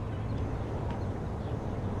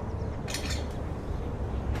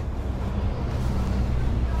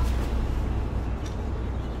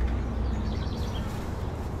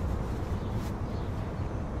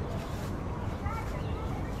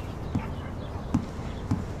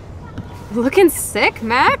 Looking sick,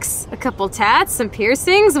 Max? A couple tats, some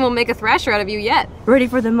piercings, and we'll make a thrasher out of you yet. Ready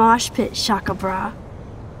for the mosh pit, Shaka Bra.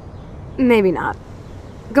 Maybe not.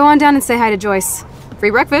 Go on down and say hi to Joyce.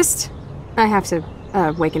 Free breakfast. I have to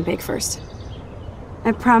wake and bake first.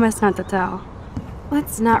 I promise not to tell.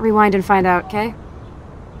 Let's not rewind and find out, okay?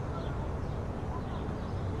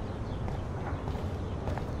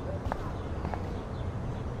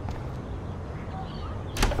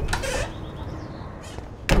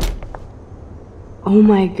 Oh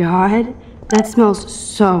my god, that smells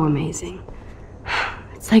so amazing.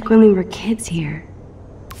 It's like when we were kids here.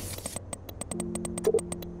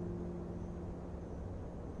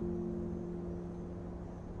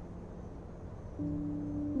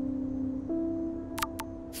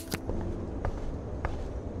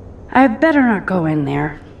 I better not go in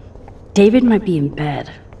there. David might be in bed.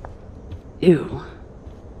 Ew.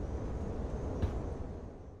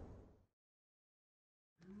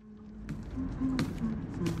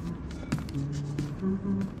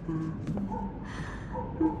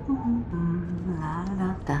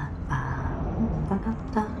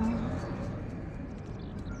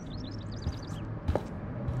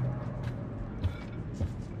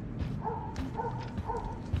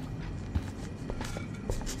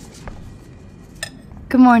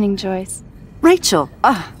 Good morning, Joyce. Rachel!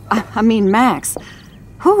 I mean Max.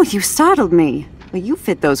 Oh, you startled me. Well, you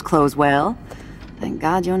fit those clothes well. Thank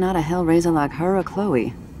God you're not a hellraiser like her or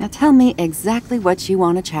Chloe. Now tell me exactly what you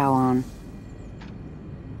want to chow on.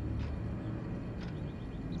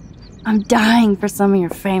 I'm dying for some of your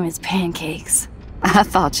famous pancakes. I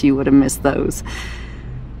thought you would have missed those.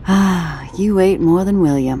 Ah, you ate more than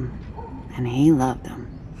William, and he loved them.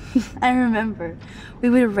 I remember. We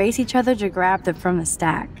would race each other to grab them from the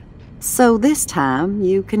stack. So this time,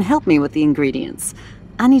 you can help me with the ingredients.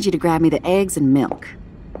 I need you to grab me the eggs and milk.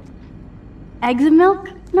 Eggs and milk?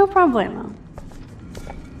 No problemo.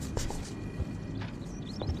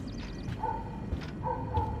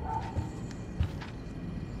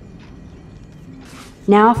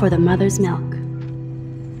 Now for the mother's milk.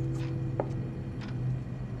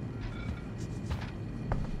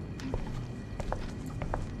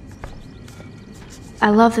 I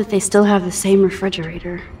love that they still have the same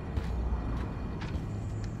refrigerator.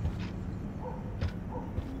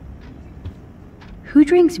 Who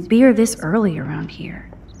drinks beer this early around here?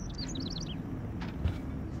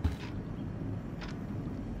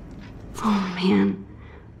 Oh man,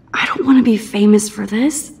 I don't want to be famous for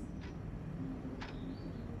this.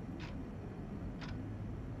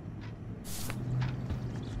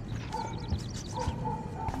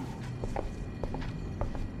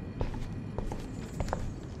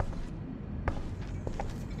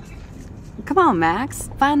 Come on, Max.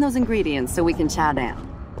 Find those ingredients so we can chow down.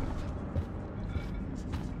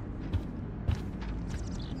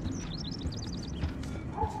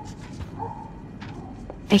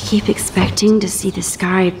 I keep expecting to see the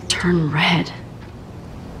sky turn red.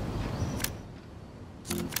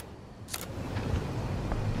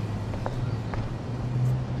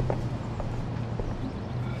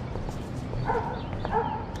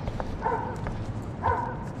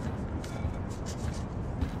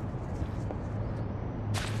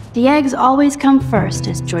 The eggs always come first,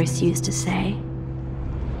 as Joyce used to say.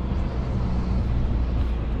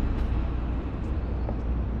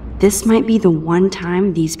 This might be the one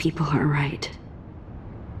time these people are right.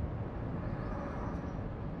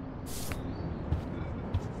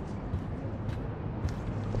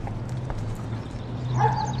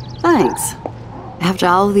 Thanks. After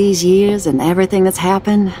all these years and everything that's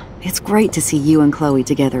happened, it's great to see you and Chloe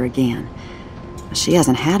together again. She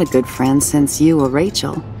hasn't had a good friend since you or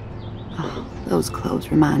Rachel. Oh, those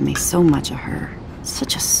clothes remind me so much of her.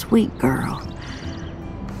 Such a sweet girl.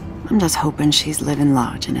 I'm just hoping she's living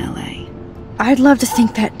large in LA. I'd love to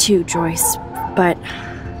think that too, Joyce, but...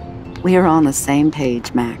 We're on the same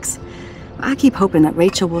page, Max. I keep hoping that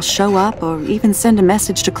Rachel will show up or even send a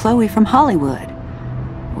message to Chloe from Hollywood.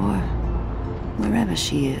 Or wherever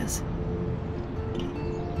she is.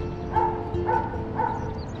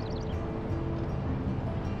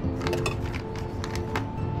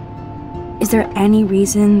 Is there any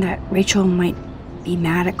reason that Rachel might be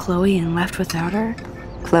mad at Chloe and left without her?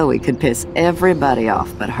 Chloe could piss everybody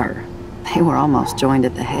off but her. They were almost joined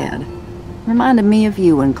at the head. Reminded me of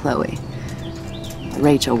you and Chloe.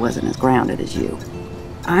 Rachel wasn't as grounded as you.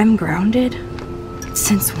 I'm grounded?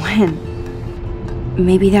 Since when?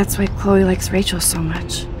 Maybe that's why Chloe likes Rachel so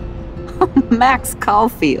much. Max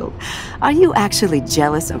Caulfield, are you actually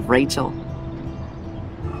jealous of Rachel?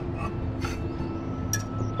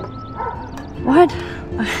 What?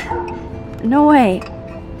 No way.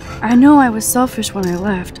 I know I was selfish when I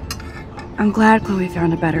left. I'm glad Chloe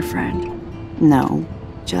found a better friend. No,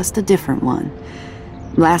 just a different one.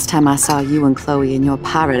 Last time I saw you and Chloe in your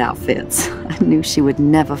pirate outfits, I knew she would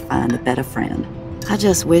never find a better friend. I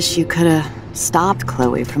just wish you could have stopped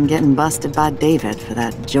Chloe from getting busted by David for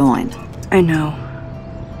that joint. I know.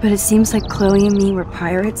 But it seems like Chloe and me were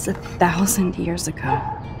pirates 1,000 years ago.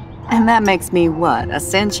 And that makes me what, a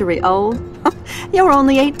century old? You're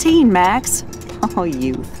only 18, Max. Oh,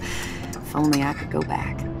 youth. If only I could go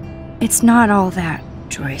back. It's not all that,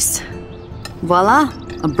 Joyce. Voila,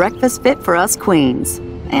 a breakfast fit for us queens.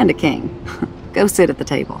 And a king. Go sit at the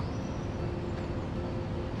table.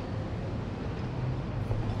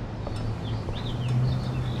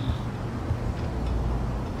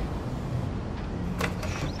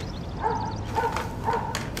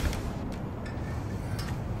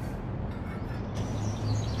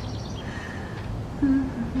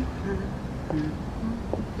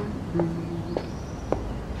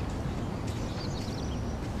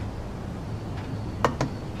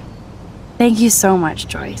 Thank you so much,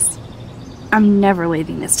 Joyce. I'm never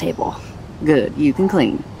leaving this table. Good, you can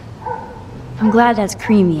clean. I'm glad that's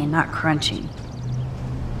creamy and not crunchy.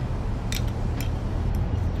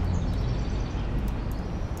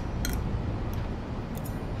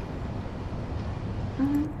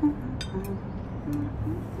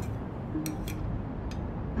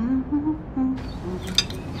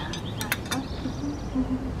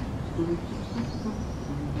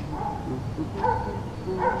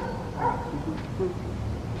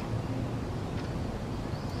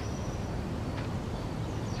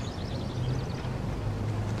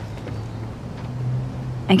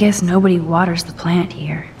 I guess nobody waters the plant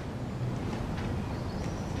here.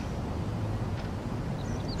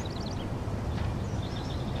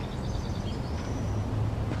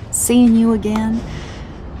 Seeing you again,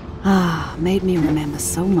 made me remember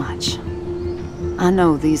so much. I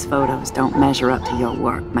know these photos don't measure up to your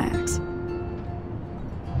work, Max.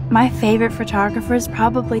 My favorite photographers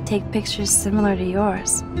probably take pictures similar to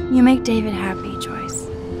yours. You make David happy, Joyce.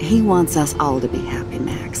 He wants us all to be happy,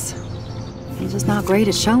 Max. He's just not great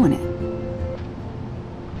at showing it.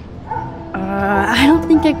 I don't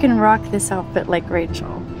think I can rock this outfit like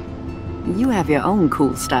Rachel. You have your own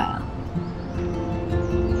cool style.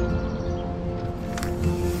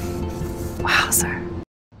 Wowzer.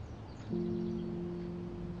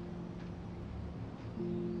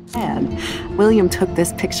 And William took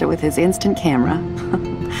this picture with his instant camera.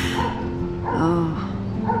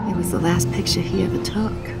 Oh, it was the last picture he ever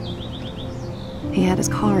took. He had his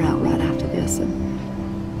car out right after this, and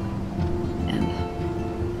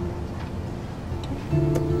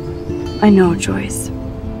I know, Joyce.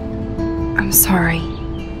 I'm sorry.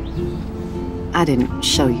 I didn't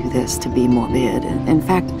show you this to be morbid. In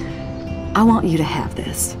fact, I want you to have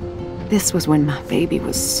this. This was when my baby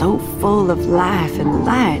was so full of life and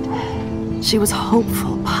light. She was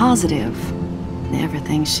hopeful, positive,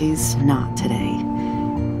 everything she's not today.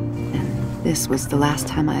 And this was the last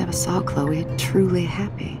time I ever saw Chloe truly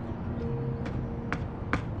happy.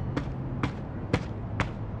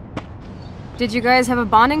 Did you guys have a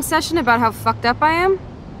bonding session about how fucked up I am?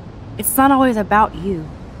 It's not always about you.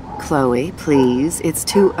 Chloe, please. It's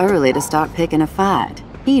too early to start picking a fight.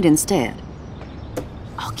 Eat instead.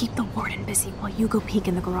 I'll keep the warden busy while you go peek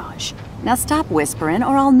in the garage. Now stop whispering,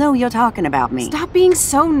 or I'll know you're talking about me. Stop being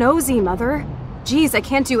so nosy, Mother. Geez, I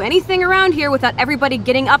can't do anything around here without everybody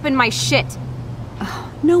getting up in my shit.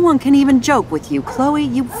 No one can even joke with you, Chloe.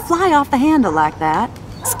 You fly off the handle like that.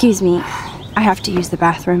 Excuse me, I have to use the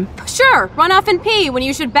bathroom. Sure, run off and pee when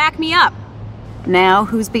you should back me up. Now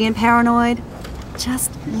who's being paranoid?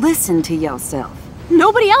 Just listen to yourself.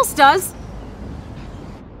 Nobody else does.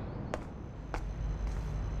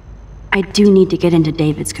 I do need to get into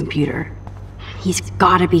David's computer. He's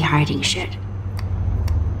gotta be hiding shit.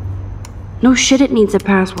 No shit, it needs a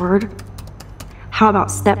password. How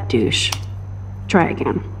about step douche? Try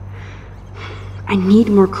again. I need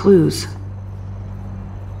more clues.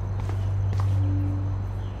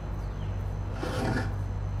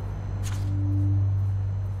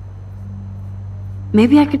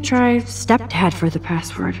 Maybe I could try stepdad for the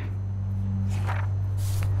password.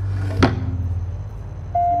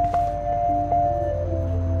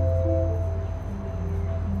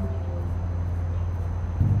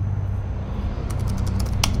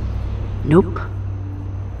 Nope.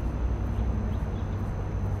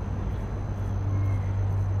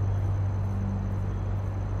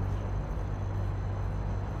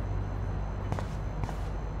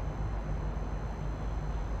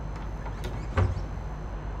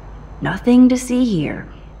 Nothing to see here.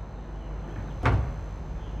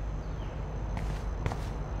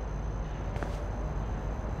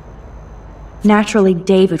 Naturally,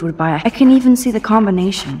 David would buy it. I can even see the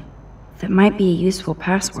combination. That might be a useful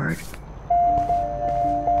password.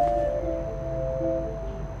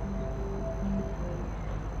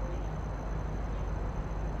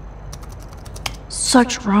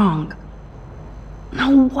 Such wrong.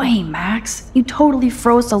 No way, Max. You totally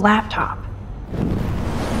froze the laptop.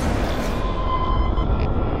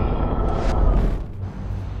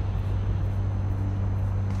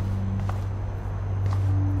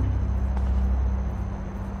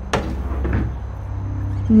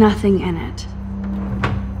 Nothing in it.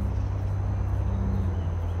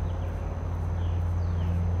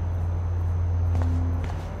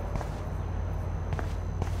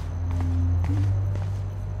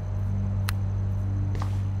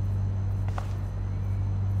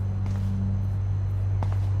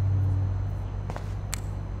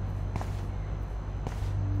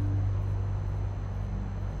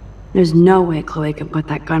 There's no way Chloe can put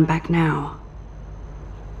that gun back now.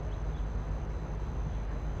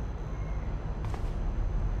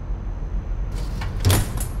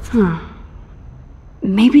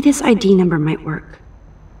 Maybe this ID number might work.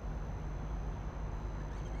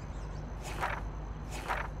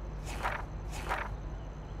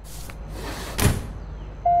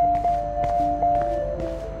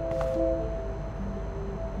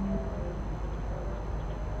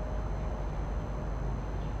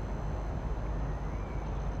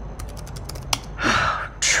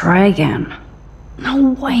 Try again. No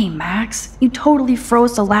way, Max. You totally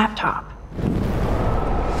froze the laptop.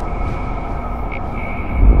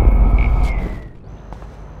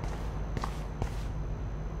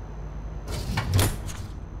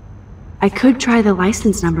 I could try the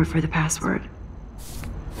license number for the password.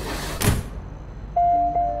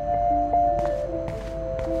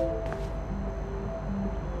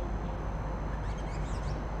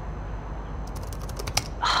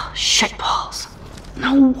 Oh, shitballs.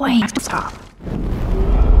 No way. Stop.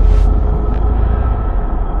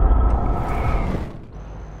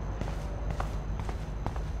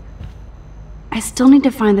 I still need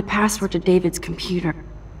to find the password to David's computer.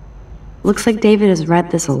 Looks like David has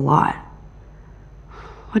read this a lot.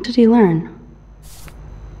 What did he learn?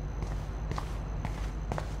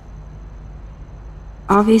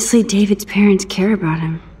 Obviously, David's parents care about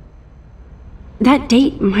him. That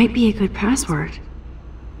date might be a good password.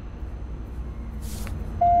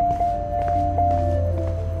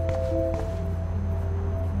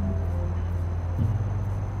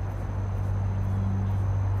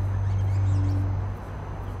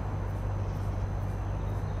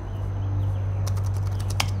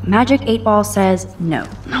 Magic 8 Ball says no.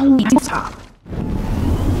 No, stop.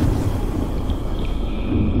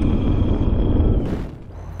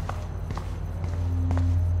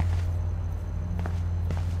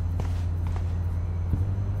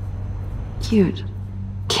 Cute.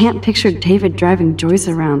 Can't picture David driving Joyce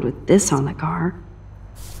around with this on the car.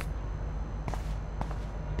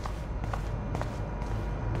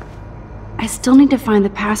 I still need to find the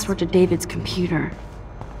password to David's computer.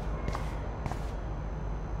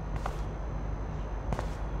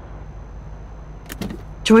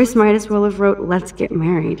 Joyce might as well have wrote, "Let's get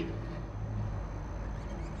married."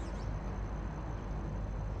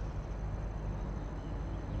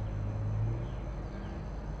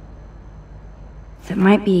 That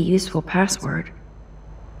might be a useful password.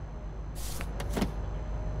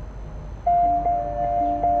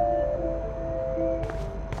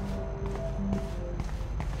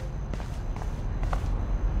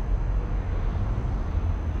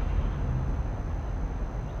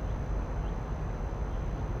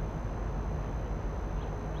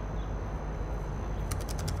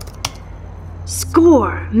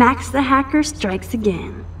 Score! Max the hacker strikes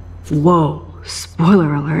again. Whoa,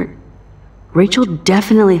 spoiler alert. Rachel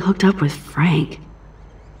definitely hooked up with Frank.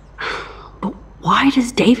 But why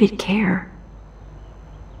does David care?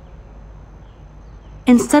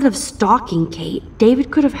 Instead of stalking Kate,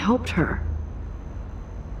 David could have helped her.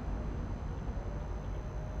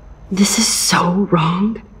 This is so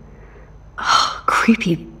wrong. Ugh,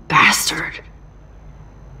 creepy bastard.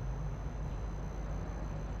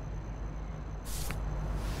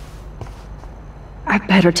 I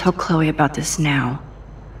better tell Chloe about this now.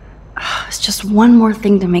 It's just one more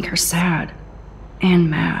thing to make her sad. And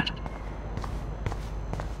mad.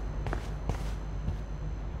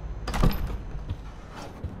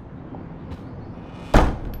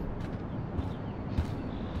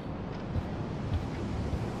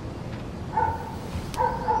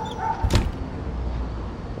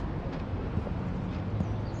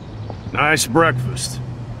 Nice breakfast.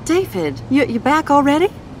 David, you back already?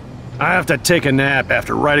 I have to take a nap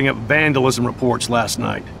after writing up vandalism reports last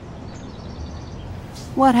night.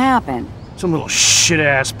 What happened? Some little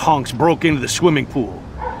shit-ass punks broke into the swimming pool.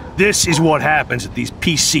 This is what happens at these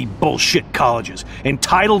PC bullshit colleges.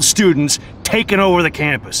 Entitled students taking over the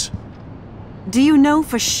campus. Do you know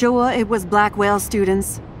for sure it was Blackwell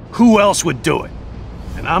students? Who else would do it?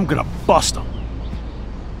 And I'm gonna bust them.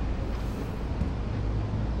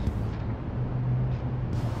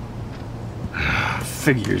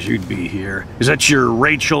 Figures you'd be here. Is that your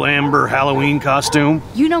Rachel Amber Halloween costume?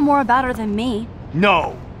 You know more about her than me.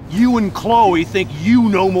 No. You and Chloe think you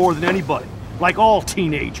know more than anybody. Like all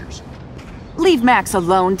teenagers. Leave Max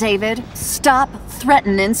alone, David. Stop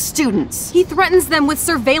threatening students. He threatens them with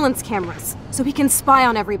surveillance cameras, so he can spy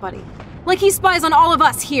on everybody. Like he spies on all of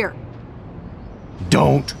us here.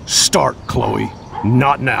 Don't start, Chloe.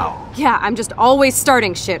 Not now. Yeah, I'm just always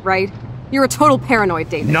starting shit, right? You're a total paranoid,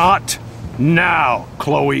 David. Not now,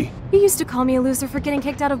 Chloe. You used to call me a loser for getting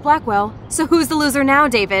kicked out of Blackwell. So who's the loser now,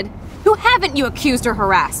 David? Who haven't you accused or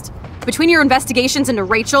harassed? Between your investigations into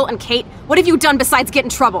Rachel and Kate, what have you done besides get in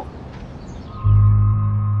trouble?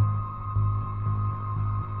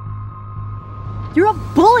 You're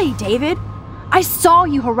a bully, David. I saw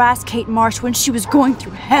you harass Kate Marsh when she was going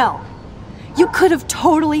through hell. You could have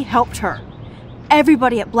totally helped her.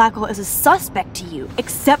 Everybody at Blackwell is a suspect to you,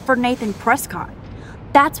 except for Nathan Prescott.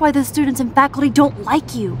 That's why the students and faculty don't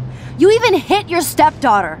like you. You even hit your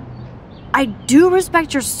stepdaughter. I do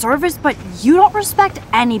respect your service, but you don't respect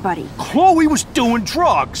anybody. Chloe was doing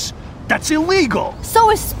drugs. That's illegal.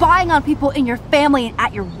 So is spying on people in your family and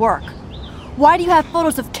at your work. Why do you have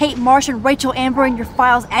photos of Kate Marsh and Rachel Amber in your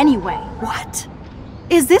files anyway? What?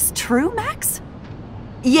 Is this true, Max?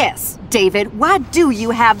 Yes, David. Why do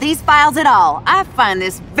you have these files at all? I find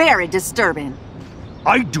this very disturbing.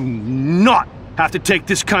 I do not have to take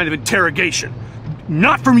this kind of interrogation.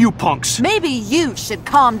 Not from you punks. Maybe you should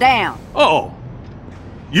calm down. Oh,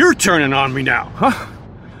 you're turning on me now, huh?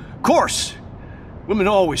 Of course. Women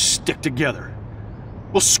always stick together.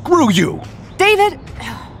 Well, screw you. David,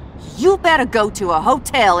 you better go to a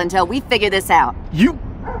hotel until we figure this out. You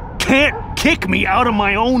can't kick me out of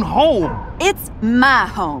my own home. It's my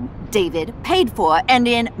home, David. Paid for and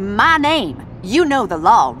in my name. You know the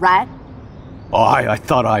law, right? Oh, I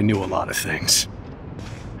thought I knew a lot of things.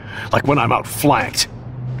 Like when I'm outflanked.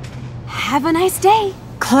 Have a nice day.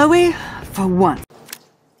 Chloe, for once.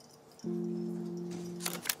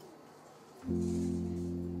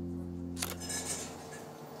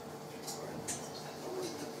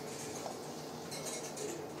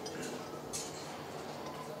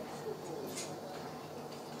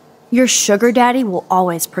 Your sugar daddy will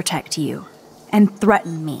always protect you and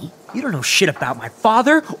threaten me. You don't know shit about my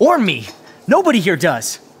father or me. Nobody here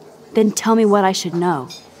does. Then tell me what I should know.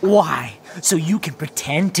 Why? So you can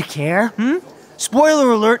pretend to care?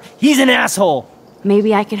 Spoiler alert, he's an asshole.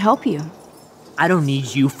 Maybe I could help you. I don't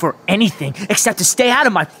need you for anything except to stay out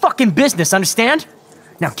of my fucking business, understand?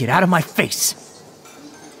 Now get out of my face.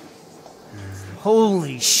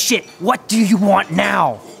 Holy shit, what do you want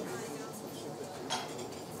now?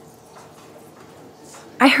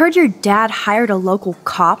 I heard your dad hired a local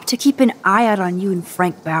cop to keep an eye out on you and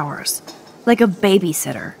Frank Bowers. Like a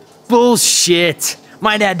babysitter. Bullshit!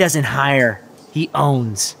 My dad doesn't hire. He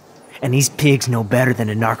owns. And these pigs know better than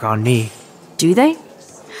to narc on me. Do they?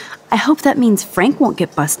 I hope that means Frank won't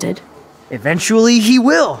get busted. Eventually he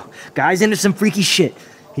will. Guy's into some freaky shit.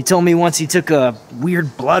 He told me once he took a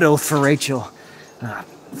weird blood oath for Rachel.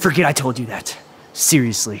 Forget I told you that.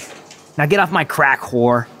 Seriously. Now get off my crack,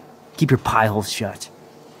 whore. Keep your pie holes shut.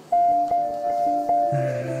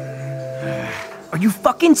 Are you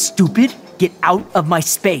fucking stupid? Get out of my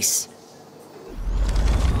space.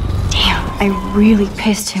 Damn, I really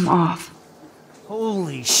pissed him off.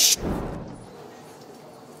 Holy shit.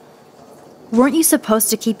 Weren't you supposed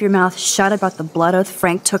to keep your mouth shut about the blood oath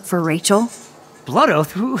Frank took for Rachel? Blood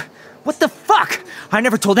oath? Who? What the fuck? I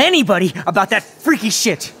never told anybody about that freaky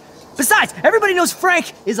shit. Besides, everybody knows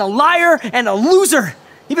Frank is a liar and a loser.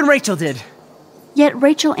 Even Rachel did. Yet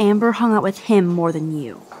Rachel Amber hung out with him more than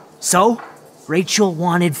you. So? Rachel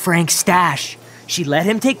wanted Frank's stash. She let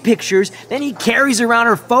him take pictures, then he carries around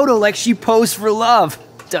her photo like she posed for love.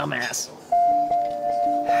 Dumbass.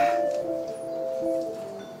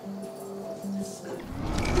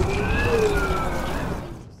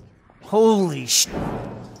 Holy shit.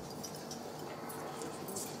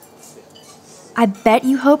 I bet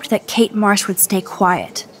you hoped that Kate Marsh would stay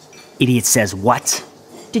quiet. Idiot says what?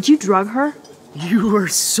 Did you drug her? You are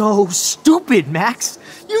so stupid, Max.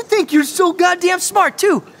 You think you're so goddamn smart,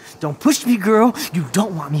 too. Don't push me, girl. You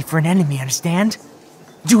don't want me for an enemy, understand?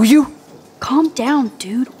 Do you? Calm down,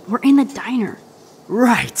 dude. We're in the diner.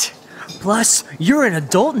 Right. Plus, you're an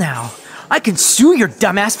adult now. I can sue your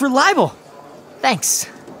dumbass for libel. Thanks.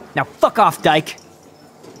 Now fuck off, dyke.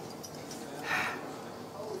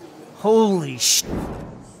 Holy sh...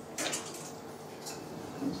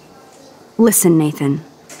 Listen, Nathan.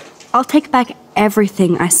 I'll take back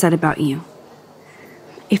everything I said about you.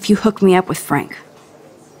 If you hook me up with Frank.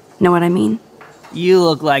 Know what I mean? You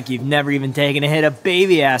look like you've never even taken a hit of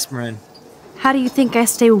baby aspirin. How do you think I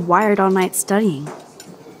stay wired all night studying?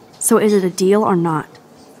 So is it a deal or not?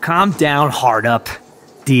 Calm down, hard up.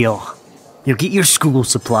 Deal. You'll get your school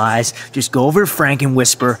supplies. Just go over to Frank and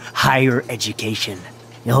whisper higher education.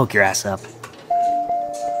 You'll hook your ass up.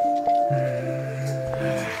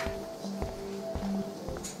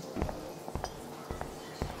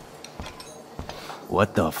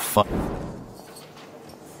 What the fuck?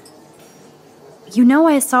 You know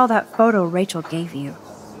I saw that photo Rachel gave you.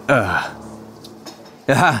 How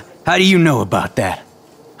do you know about that?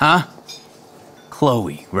 Huh?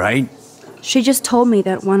 Chloe, right? She just told me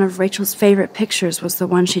that one of Rachel's favorite pictures was the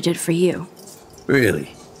one she did for you.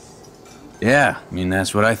 Really? Yeah, I mean,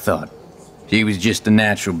 that's what I thought. She was just a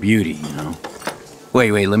natural beauty, you know?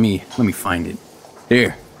 Wait, let me find it.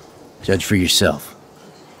 Here, judge for yourself.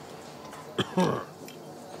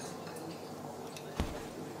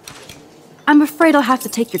 I'm afraid I'll have to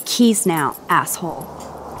take your keys now, asshole.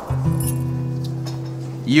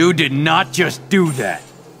 You did not just do that.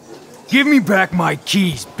 Give me back my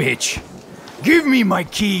keys, bitch. Give me my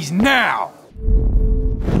keys now!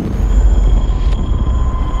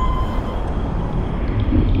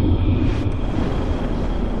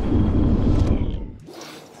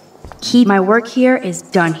 My work here is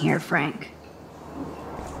done here, Frank.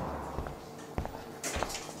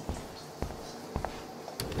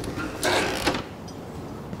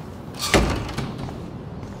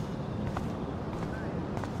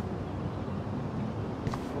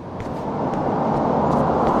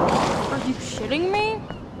 Are you shitting me?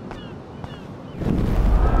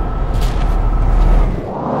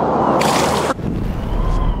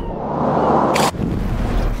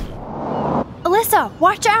 Alyssa,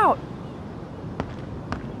 watch out!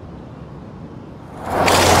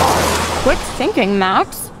 Quick thinking,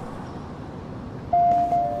 Max.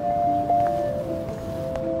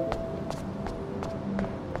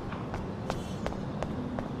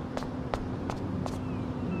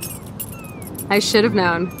 I should have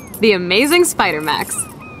known. The amazing Spider-Max.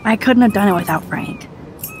 I couldn't have done it without Frank.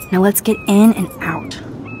 Now let's get in and out.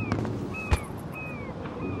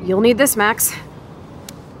 You'll need this, Max.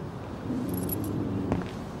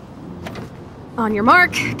 On your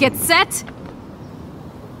mark, get set.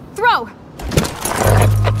 Throw!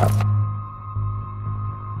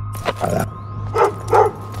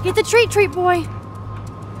 Get the treat, boy!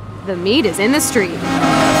 The meat is in the street.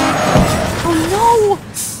 Oh no!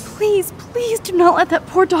 Please do not let that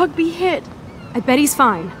poor dog be hit. I bet he's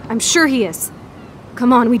fine. I'm sure he is.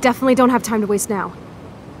 Come on, we definitely don't have time to waste now.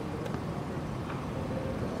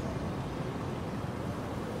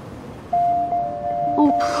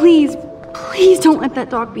 Oh, please don't let that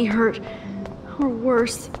dog be hurt. Or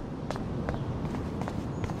worse.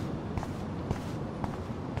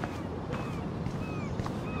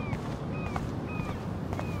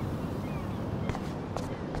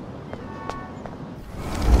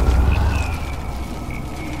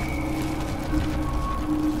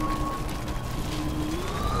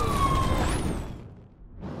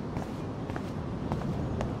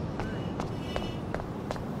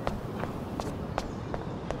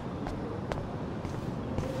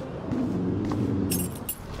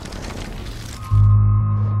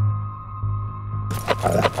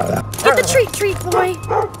 Get the treat, boy!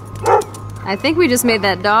 I think we just made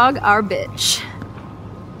that dog our bitch.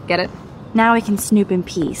 Get it? Now we can snoop in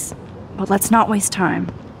peace. But let's not waste time.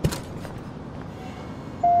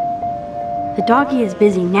 The doggy is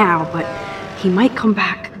busy now, but he might come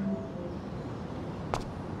back.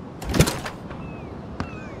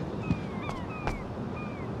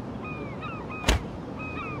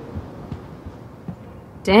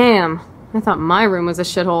 Damn, I thought my room was a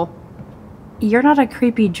shithole. You're not a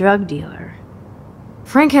creepy drug dealer.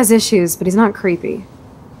 Frank has issues, but he's not creepy.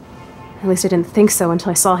 At least I didn't think so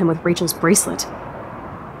until I saw him with Rachel's bracelet.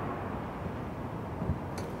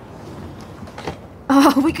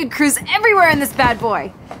 Oh, we could cruise everywhere in this bad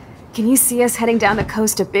boy! Can you see us heading down the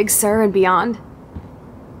coast to Big Sur and beyond?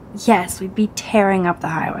 Yes, we'd be tearing up the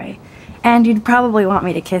highway. And you'd probably want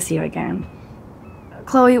me to kiss you again.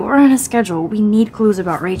 Chloe, we're on a schedule. We need clues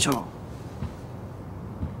about Rachel.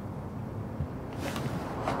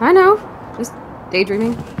 I know. Just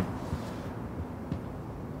daydreaming.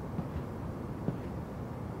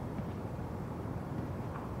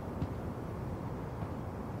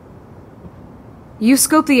 You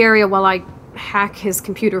scope the area while I hack his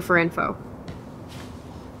computer for info.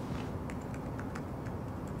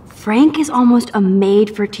 Frank is almost a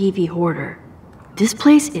made-for-TV hoarder. This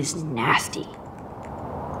place is nasty.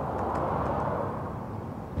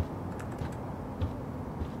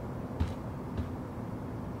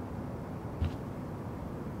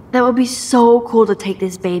 That would be so cool to take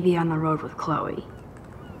this baby on the road with Chloe.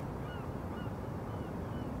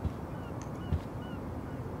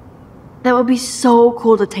 That would be so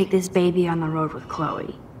cool to take this baby on the road with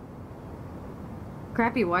Chloe.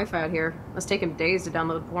 Crappy Wi-Fi out here. Must take him days to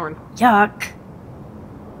download porn. Yuck.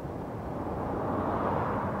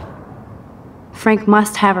 Frank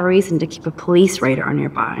must have a reason to keep a police radar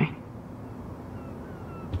nearby.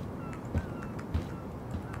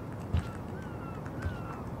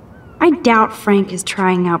 I doubt Frank is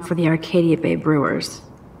trying out for the Arcadia Bay Brewers.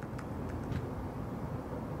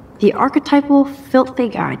 The archetypal filthy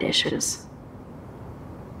guy dishes.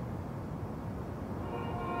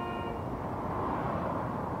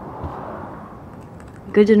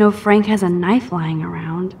 Good to know Frank has a knife lying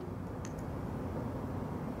around.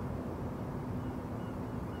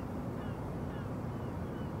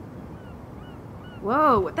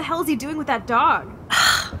 Whoa, what the hell is he doing with that dog?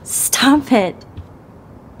 Stop it.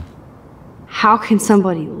 How can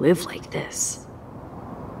somebody live like this?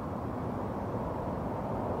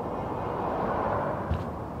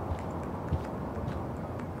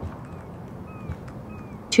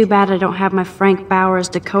 Too bad I don't have my Frank Bowers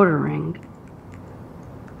decoder ring.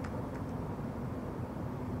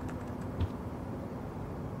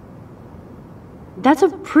 That's a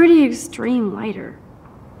pretty extreme lighter.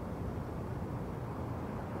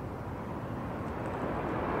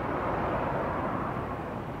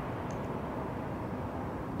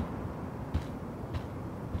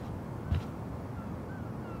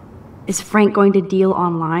 Is Frank going to deal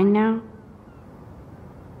online now?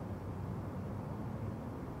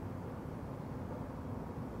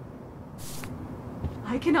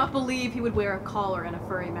 I cannot believe he would wear a collar and a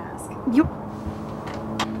furry mask.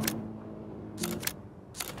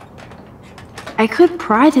 I could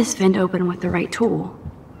pry this vent open with the right tool.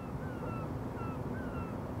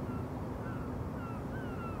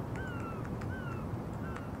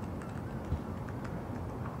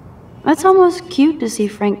 That's almost cute to see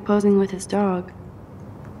Frank posing with his dog.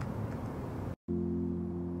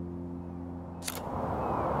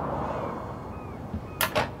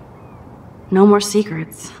 No more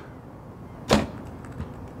secrets.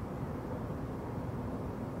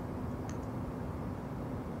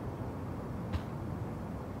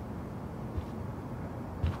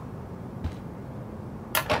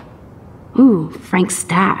 Ooh, Frank's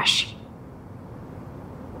stash.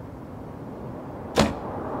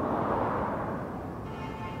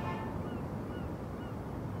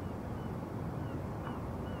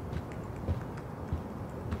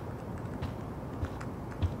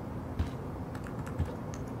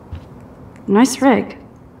 Nice rig.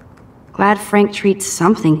 Glad Frank treats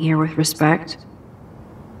something here with respect.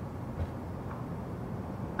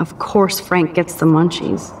 Of course Frank gets the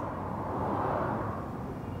munchies.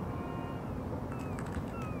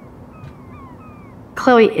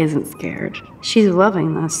 Chloe isn't scared. She's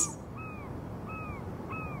loving this.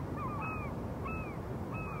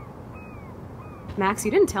 Max, you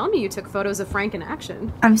didn't tell me you took photos of Frank in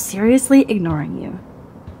action. I'm seriously ignoring you.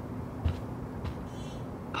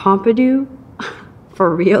 Pompidou?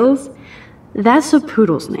 For reals? That's a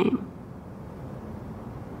poodle's name.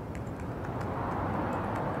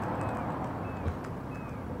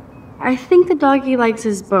 I think the doggy likes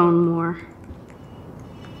his bone more.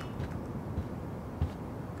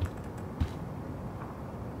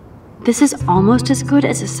 This is almost as good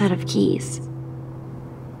as a set of keys.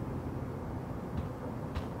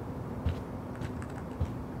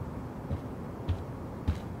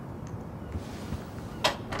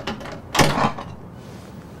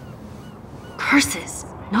 Curses!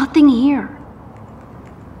 Nothing here.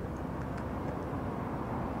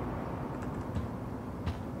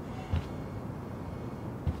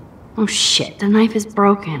 Oh shit, the knife is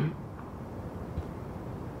broken.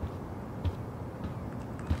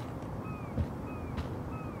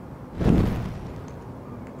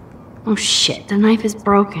 Oh shit, the knife is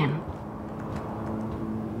broken.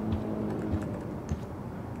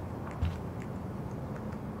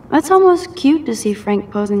 That's almost cute to see Frank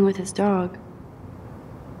posing with his dog.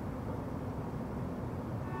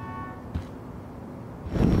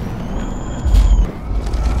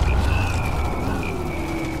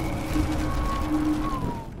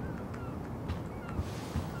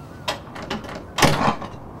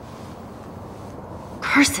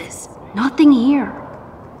 Curses! Nothing here.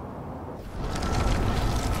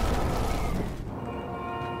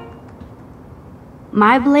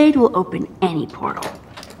 My blade will open any portal.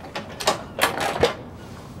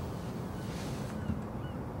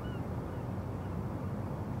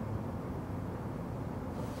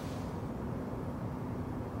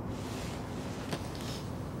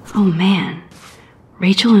 Oh man,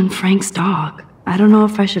 Rachel and Frank's dog. I don't know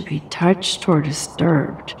if I should be touched or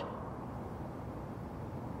disturbed.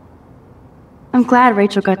 I'm glad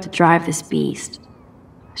Rachel got to drive this beast.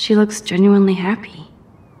 She looks genuinely happy.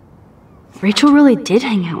 Rachel really did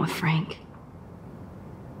hang out with Frank.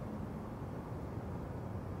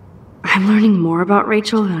 I'm learning more about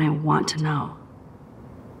Rachel than I want to know.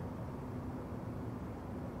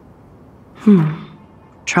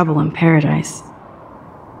 Trouble in paradise.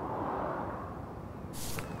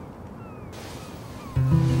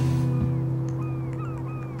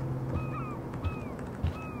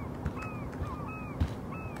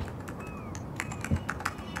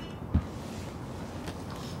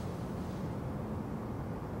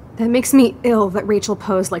 That makes me ill that Rachel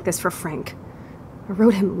posed like this for Frank. I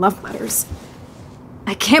wrote him love letters.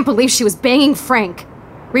 I can't believe she was banging Frank.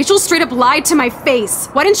 Rachel straight up lied to my face.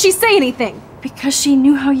 Why didn't she say anything? Because she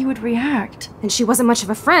knew how you would react. And she wasn't much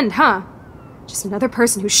of a friend, huh? Just another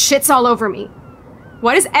person who shits all over me.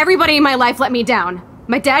 Why does everybody in my life let me down?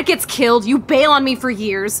 My dad gets killed, you bail on me for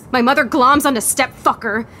years, my mother gloms onto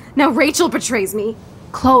step-fucker, now Rachel betrays me.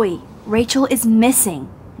 Chloe, Rachel is missing.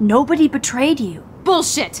 Nobody betrayed you.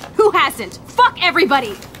 Bullshit! Who hasn't? Fuck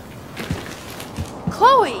everybody!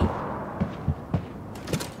 Chloe!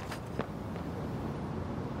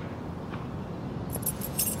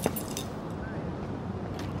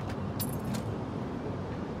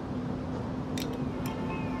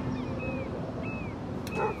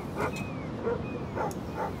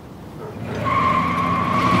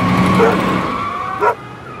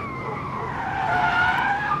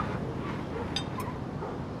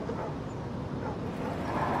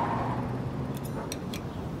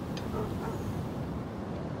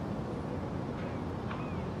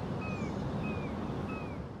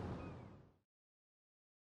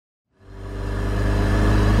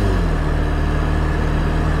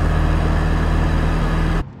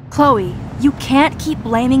 Chloe, you can't keep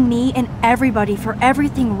blaming me and everybody for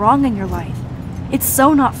everything wrong in your life. It's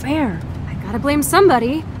so not fair. I gotta blame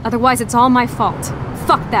somebody, otherwise it's all my fault.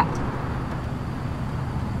 Fuck that.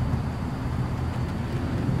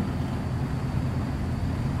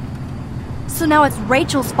 So now it's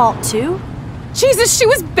Rachel's fault too? Jesus, she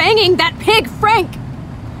was banging that pig, Frank!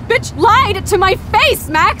 Bitch lied to my face,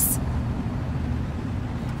 Max!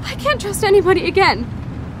 I can't trust anybody again.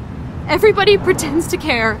 Everybody pretends to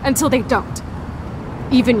care until they don't.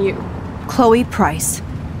 Even you. Chloe Price,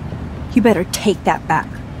 you better take that back.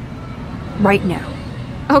 Right now.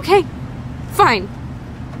 Okay, fine.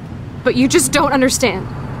 But you just don't understand.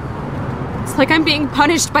 It's like I'm being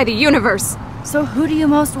punished by the universe. So who do you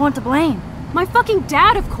most want to blame? My fucking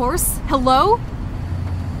dad, of course. Hello?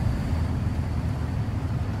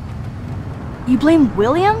 You blame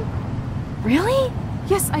William? Really?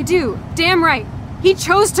 Yes, I do. Damn right. He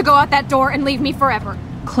chose to go out that door and leave me forever.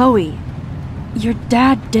 Chloe, your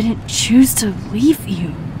dad didn't choose to leave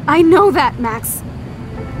you. I know that, Max.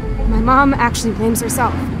 My mom actually blames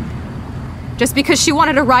herself. Just because she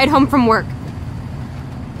wanted a ride home from work.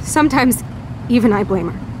 Sometimes, even I blame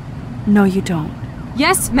her. No, you don't.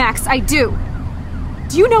 Yes, Max, I do.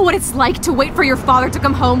 Do you know what it's like to wait for your father to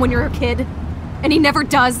come home when you're a kid? And he never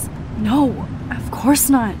does? No, of course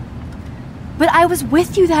not. But I was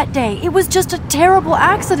with you that day. It was just a terrible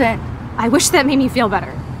accident. I wish that made me feel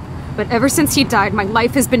better. But ever since he died, my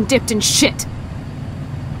life has been dipped in shit.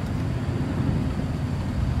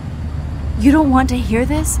 You don't want to hear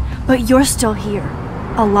this, but you're still here,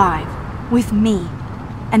 alive, with me.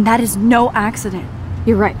 And that is no accident.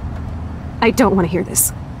 You're right. I don't want to hear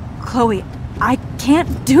this. Chloe, I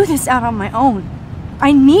can't do this out on my own.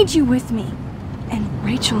 I need you with me. And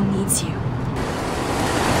Rachel needs you.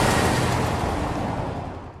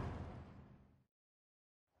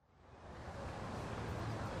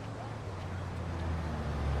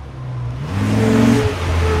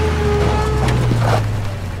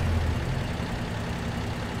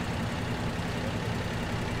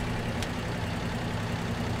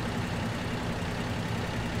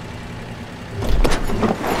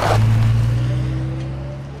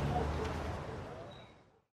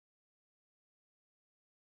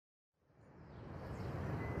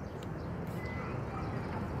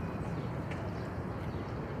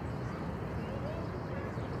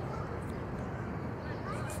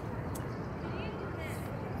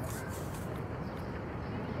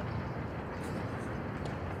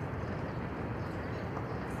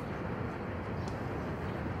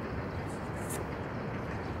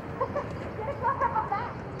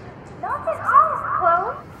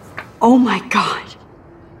 Oh my god.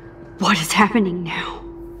 What is happening now?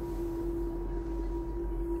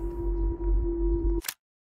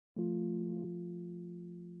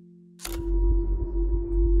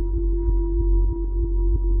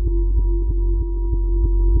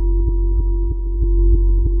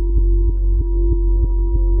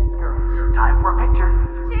 Time for a picture.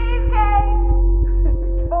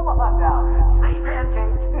 Cheesecake! Come on now. Say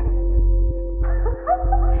pancake.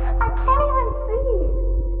 I can't even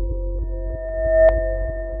see.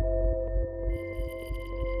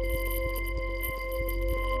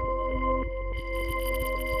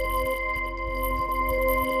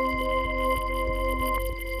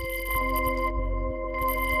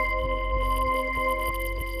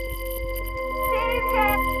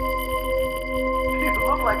 You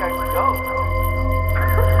look like a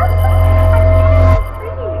ghost.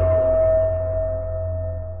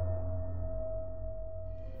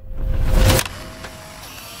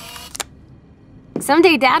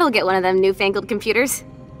 Someday Dad'll get one of them newfangled computers.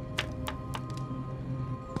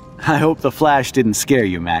 I hope the flash didn't scare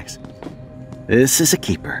you, Max. This is a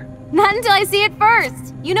keeper. Not until I see it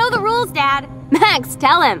first. You know the rules, Dad. Max,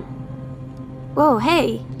 tell him. Whoa,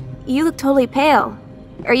 hey. You look totally pale.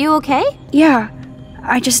 Are you okay? Yeah,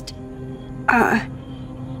 I just... yeah,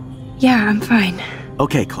 I'm fine.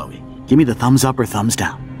 Okay, Chloe. Give me the thumbs up or thumbs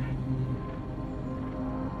down.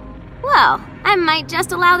 Well, I might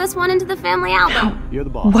just allow this one into the family album. You're the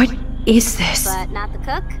boss. What is this? But not the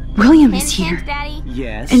cook. William is here. Daddy.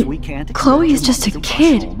 Yes, And we can't Chloe is expect just a them to rush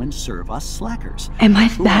kid. home and serve us slackers. Am I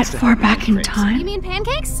Who that wants to far have a back in breakfast? You time? mean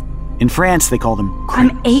pancakes? In France, they call them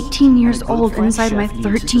I'm 18 years A good old French inside my chef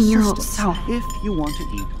uses 13-year-old assistance self. If you want to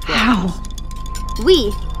eat How?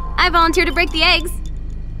 I volunteered to break the eggs.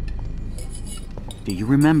 Do you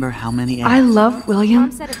remember how many eggs? I love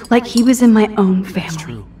William like he was in my own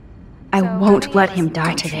family. I won't let him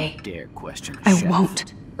die today. Dare question I chef.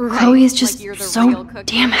 won't. Right, Chloe is just like you're the so real cook.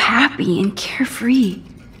 damn happy and carefree.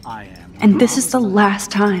 I am. And this is the last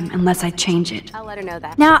time unless I change it. I'll let her know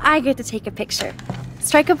that. Now I get to take a picture.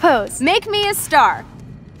 Strike a pose. Make me a star.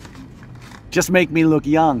 Just make me look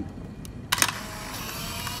young.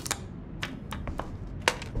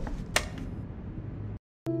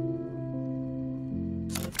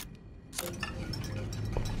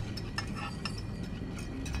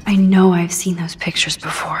 I know I've seen those pictures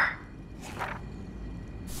before.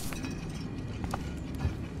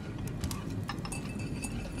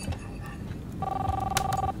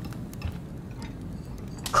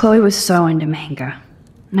 Chloe was so into manga.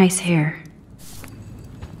 Nice hair.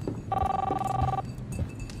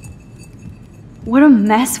 What a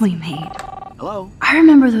mess we made. Hello? I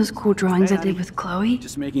remember those cool drawings Hey, I did honey. with Chloe.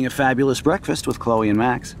 Just making a fabulous breakfast with Chloe and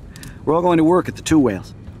Max. We're all going to work at the Two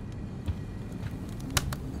Whales.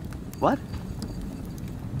 What?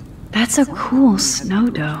 That's a cool snow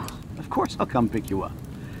dough. Of course I'll come pick you up.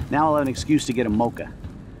 Now I'll have an excuse to get a mocha.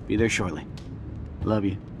 Be there shortly. Love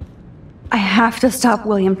you. I have to stop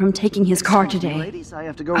William from taking his car today. Ladies, I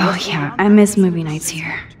have to go Oh yeah, I miss movie nights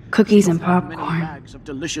here. Cookies and popcorn. Bags of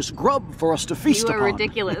delicious grub for us to feast You upon. are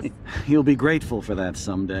ridiculous. You'll be grateful for that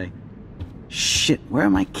someday. Shit, where are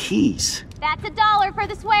my keys? That's $1 for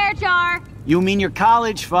the swear jar. You mean your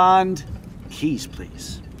college fund? Keys,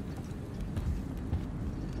 please.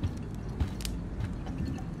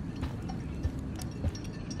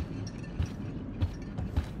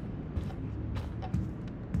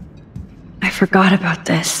 I forgot about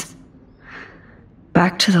this.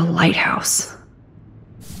 Back to the lighthouse.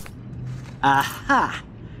 Aha!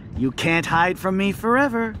 You can't hide from me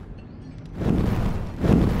forever.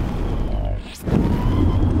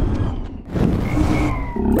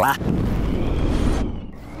 Wah.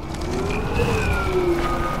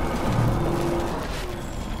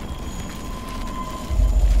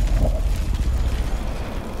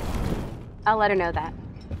 I'll let her know that.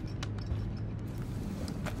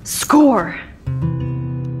 Score!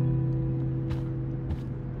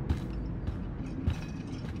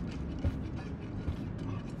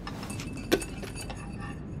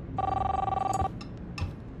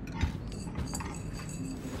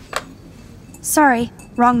 Sorry,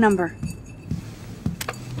 wrong number.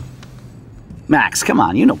 Max, come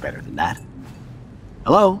on, you know better than that.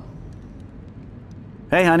 Hello?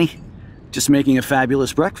 Hey, honey. Just making a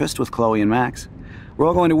fabulous breakfast with Chloe and Max. We're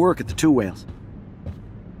all going to work at the Two Whales.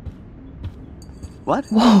 What?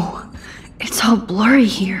 Whoa, it's all blurry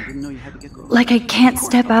here. Like I can't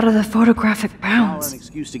step out of the photographic I'll have bounds. an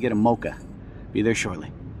excuse to get a mocha. Be there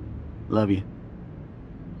shortly. Love you.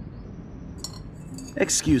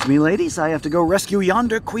 Excuse me, ladies, I have to go rescue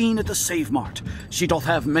yonder queen at the Save Mart. She doth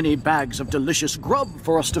have many bags of delicious grub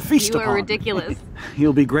for us to feast You upon. are ridiculous.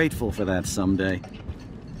 You'll be grateful for that someday.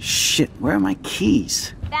 Shit, where are my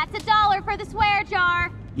keys? That's $1 for the swear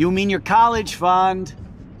jar. You mean your college fund?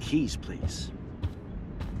 Keys, please.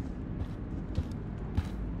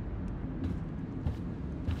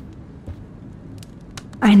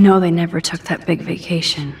 I know they never took that big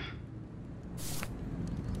vacation.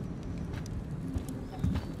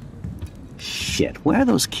 Shit, where are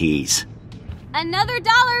those keys? Another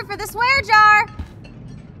 $1 for the swear jar.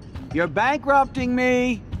 You're bankrupting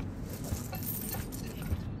me!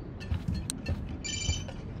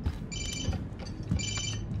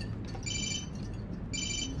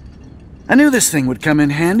 I knew this thing would come in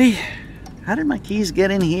handy. How did my keys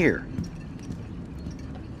get in here?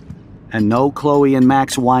 And no Chloe and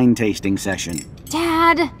Max wine tasting session.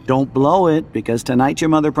 Dad! Don't blow it, because tonight your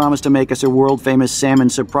mother promised to make us a world-famous salmon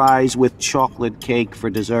surprise with chocolate cake for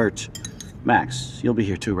dessert. Max, you'll be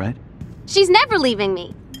here too, right? She's never leaving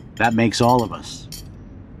me. That makes all of us.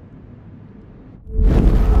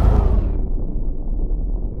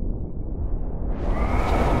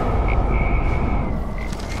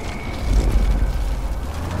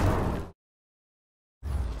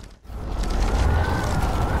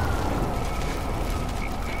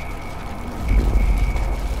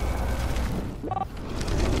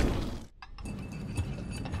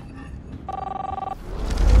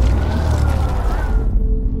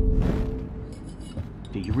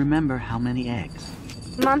 Do you remember how many eggs?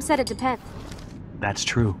 Mom said it depends. That's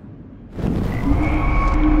true.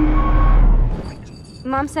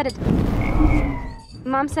 Mom said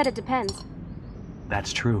it depends.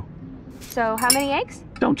 That's true. So, how many eggs?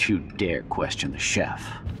 Don't you dare question the chef.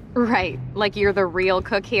 Right, like you're the real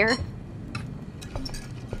cook here.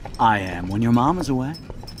 I am when your mom is away.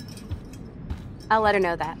 I'll let her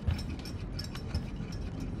know that.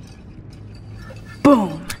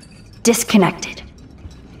 Boom! Disconnected.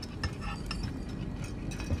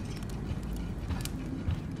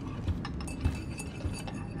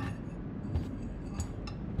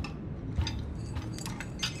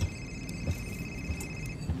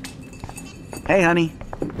 Hey, honey.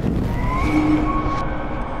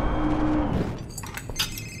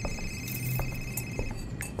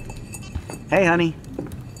 Hey, honey.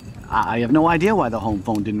 I have no idea why the home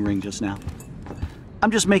phone didn't ring just now.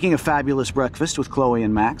 I'm just making a fabulous breakfast with Chloe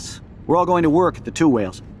and Max. We're all going to work at the Two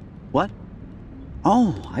Whales. What?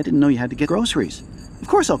 Oh, I didn't know you had to get groceries. Of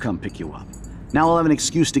course I'll come pick you up. Now I'll have an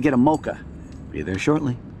excuse to get a mocha. Be there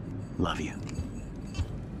shortly. Love you.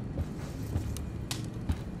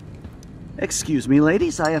 Excuse me,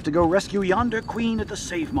 ladies, I have to go rescue yonder queen at the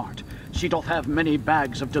Save Mart. She doth have many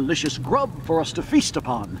bags of delicious grub for us to feast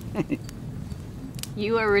upon.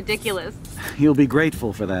 You are ridiculous. You'll be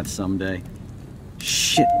grateful for that someday.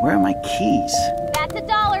 Shit, where are my keys? That's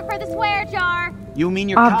 $1 for the swear jar. You mean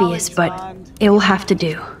your Obvious, college but fund? it will have to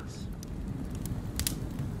do.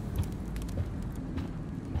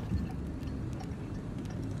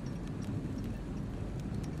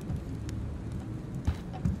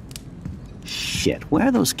 Shit, where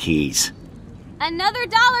are those keys? Another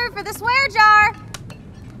dollar for the swear jar!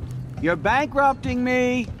 You're bankrupting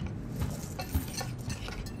me!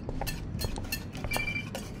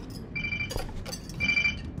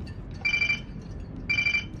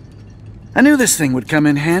 I knew this thing would come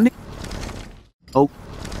in handy. Oh.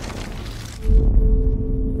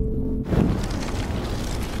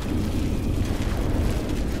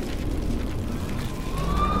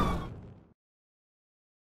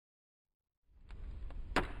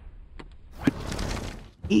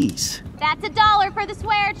 Keys. That's $1 for the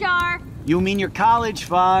swear jar! You mean your college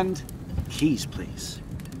fund? Keys, please.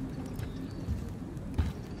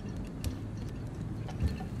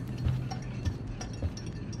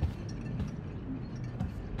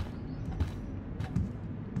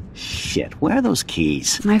 Shit, where are those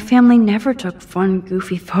keys? My family never took fun,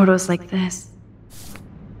 goofy photos like this.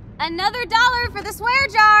 Another $1 for the swear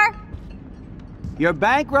jar! You're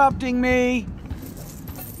bankrupting me!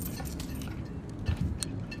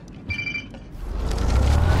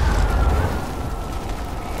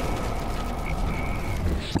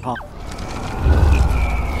 Oh.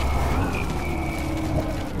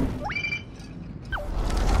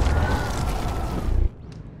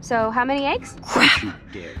 So, how many eggs? Crap!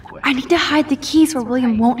 I need to hide the keys where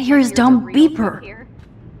William won't hear his dumb beeper.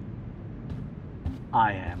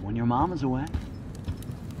 I am when your mom is away.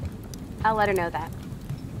 I'll let her know that.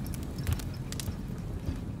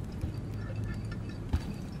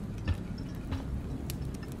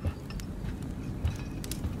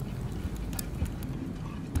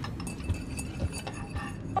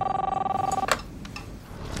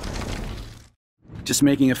 Just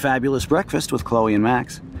making a fabulous breakfast with Chloe and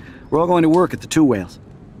Max. We're all going to work at the Two Whales.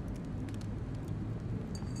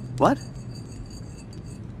 What?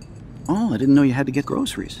 Oh, I didn't know you had to get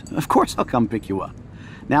groceries. Of course I'll come pick you up.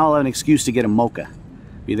 Now I'll have an excuse to get a mocha.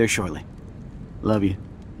 Be there shortly. Love you.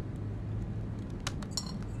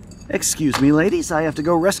 Excuse me, ladies. I have to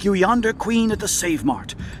go rescue yonder queen at the Save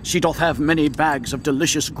Mart. She doth have many bags of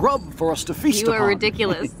delicious grub for us to feast upon. You are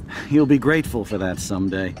ridiculous. You'll be grateful for that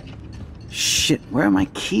someday. Shit, where are my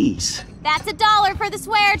keys? That's $1 for the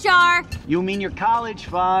swear jar! You mean your college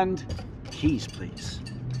fund? Keys, please.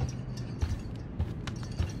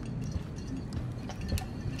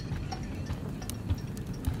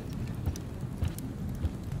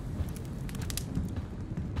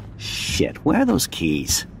 Shit, where are those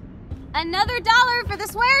keys? Another $1 for the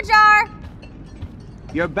swear jar!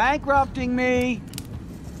 You're bankrupting me!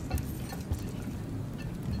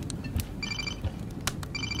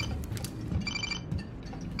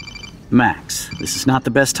 Max, this is not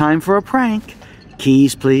the best time for a prank.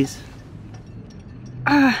 Keys, please.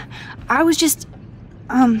 I was just...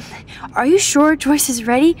 are you sure Joyce is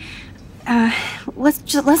ready? Let's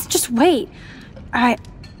just wait.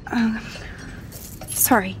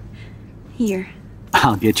 Sorry. Here.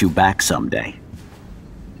 I'll get you back someday.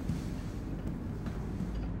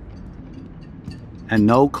 And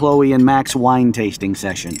no Chloe and Max wine tasting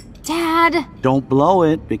session. Dad! Don't blow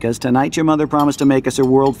it, because tonight your mother promised to make us a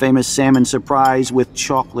world-famous salmon surprise with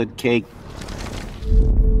chocolate cake.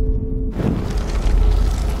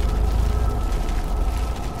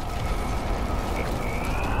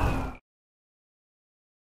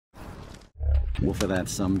 Well, for that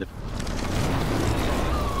someday.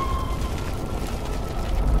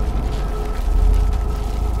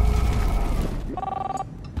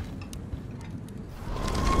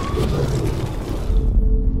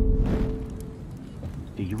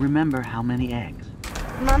 Do you remember how many eggs?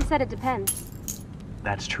 Mom said it depends.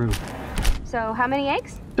 That's true. So, how many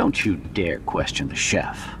eggs? Don't you dare question the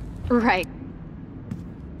chef. Right.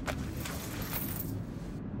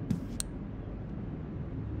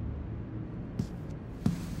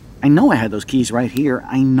 I know I had those keys right here.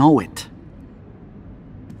 I know it.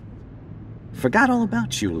 Forgot all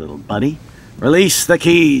about you, little buddy. Release the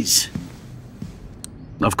keys.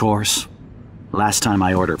 Of course. Last time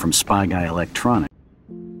I ordered from Spy Guy Electronics.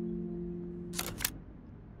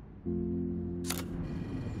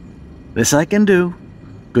 This I can do.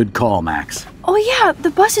 Good call, Max. Oh yeah, the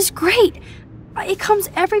bus is great. It comes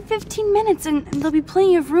every 15 minutes and there'll be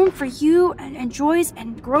plenty of room for you and Joyce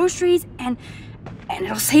and groceries and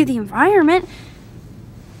it'll save the environment.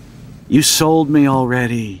 You sold me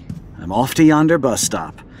already. I'm off to yonder bus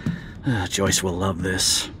stop. Joyce will love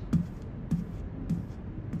this.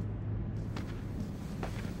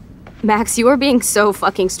 Max, you are being so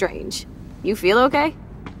fucking strange. You feel okay?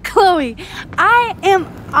 Chloe, I am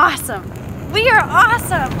awesome. We are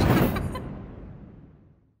awesome.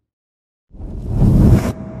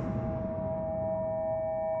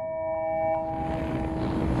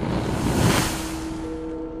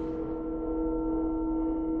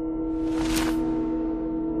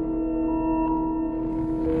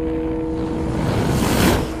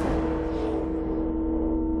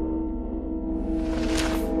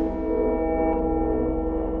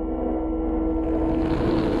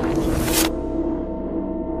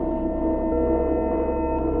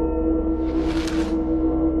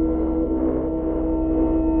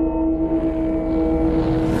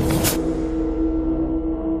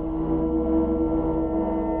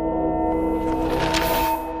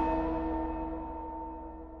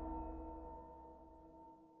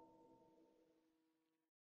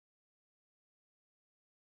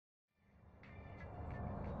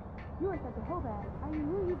 You were such a hobo. I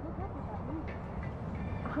knew you'd look up with that movie.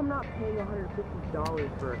 I'm not paying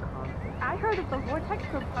 $150 for a concert. I heard that the Vortex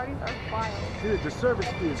Club parties are wild. Dude, the service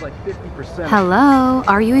fee is like 50%. Hello?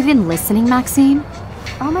 Are you even listening, Maxine?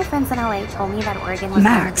 All my friends in LA told me that Oregon was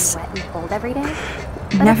Max. gonna be wet and cold every day.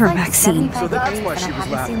 Never But it's like Maxine. 75 So that's degrees why and she I was haven't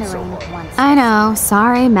seen laughing the so rain hard. once. I know.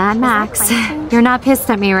 Sorry, Mad Max. climate You're not pissed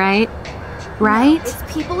at me, right? Right?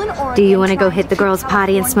 It's people in Oregon. Do you want to go trying hit the keep girls'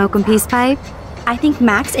 potty and California smoke 'em peace pipe? I think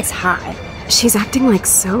Max is high. She's acting like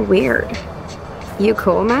so weird. You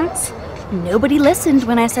cool, Max? Nobody listened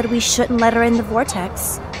when I said we shouldn't let her in the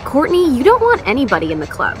vortex. Courtney, you don't want anybody in the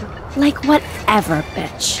club. Like whatever,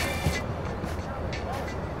 bitch.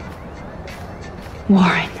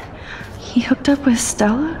 Warren, he hooked up with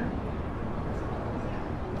Stella?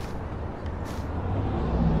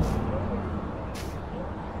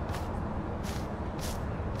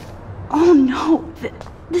 Oh no,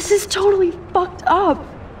 this is totally fucked up.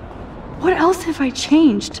 What else have I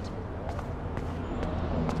changed?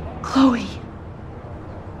 Chloe.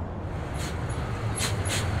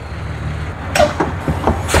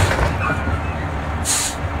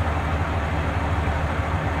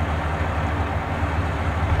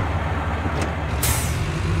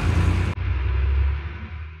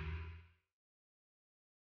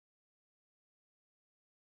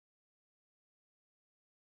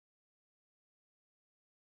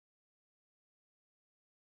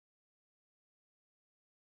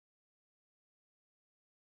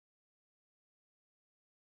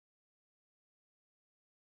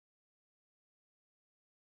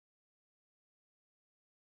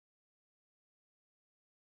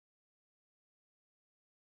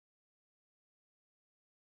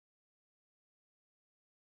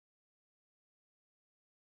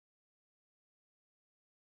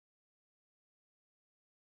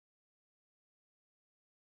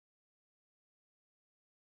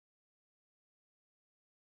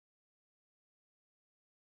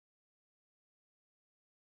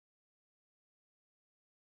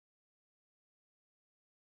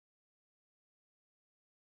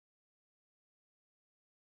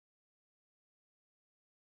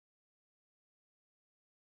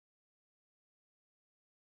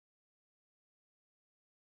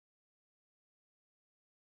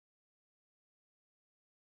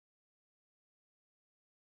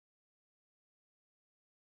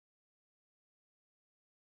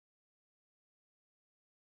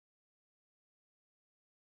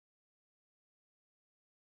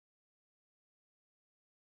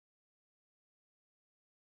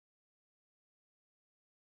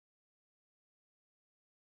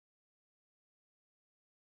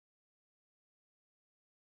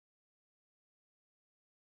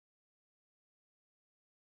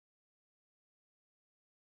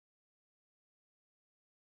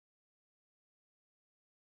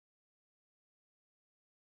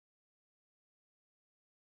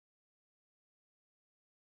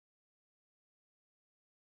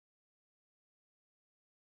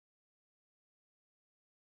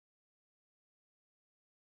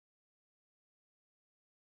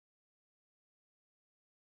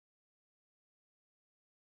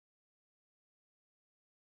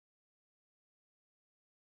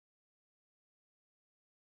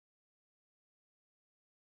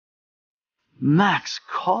 Max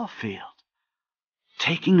Caulfield.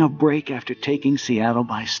 Taking a break after taking Seattle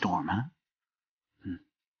by storm, huh?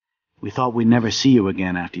 We thought we'd never see you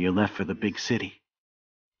again after you left for the big city.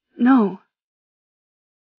 No.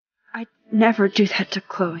 I'd never do that to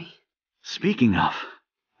Chloe. Speaking of,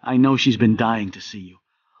 I know she's been dying to see you.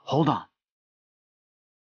 Hold on.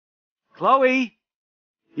 Chloe!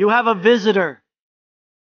 You have a visitor!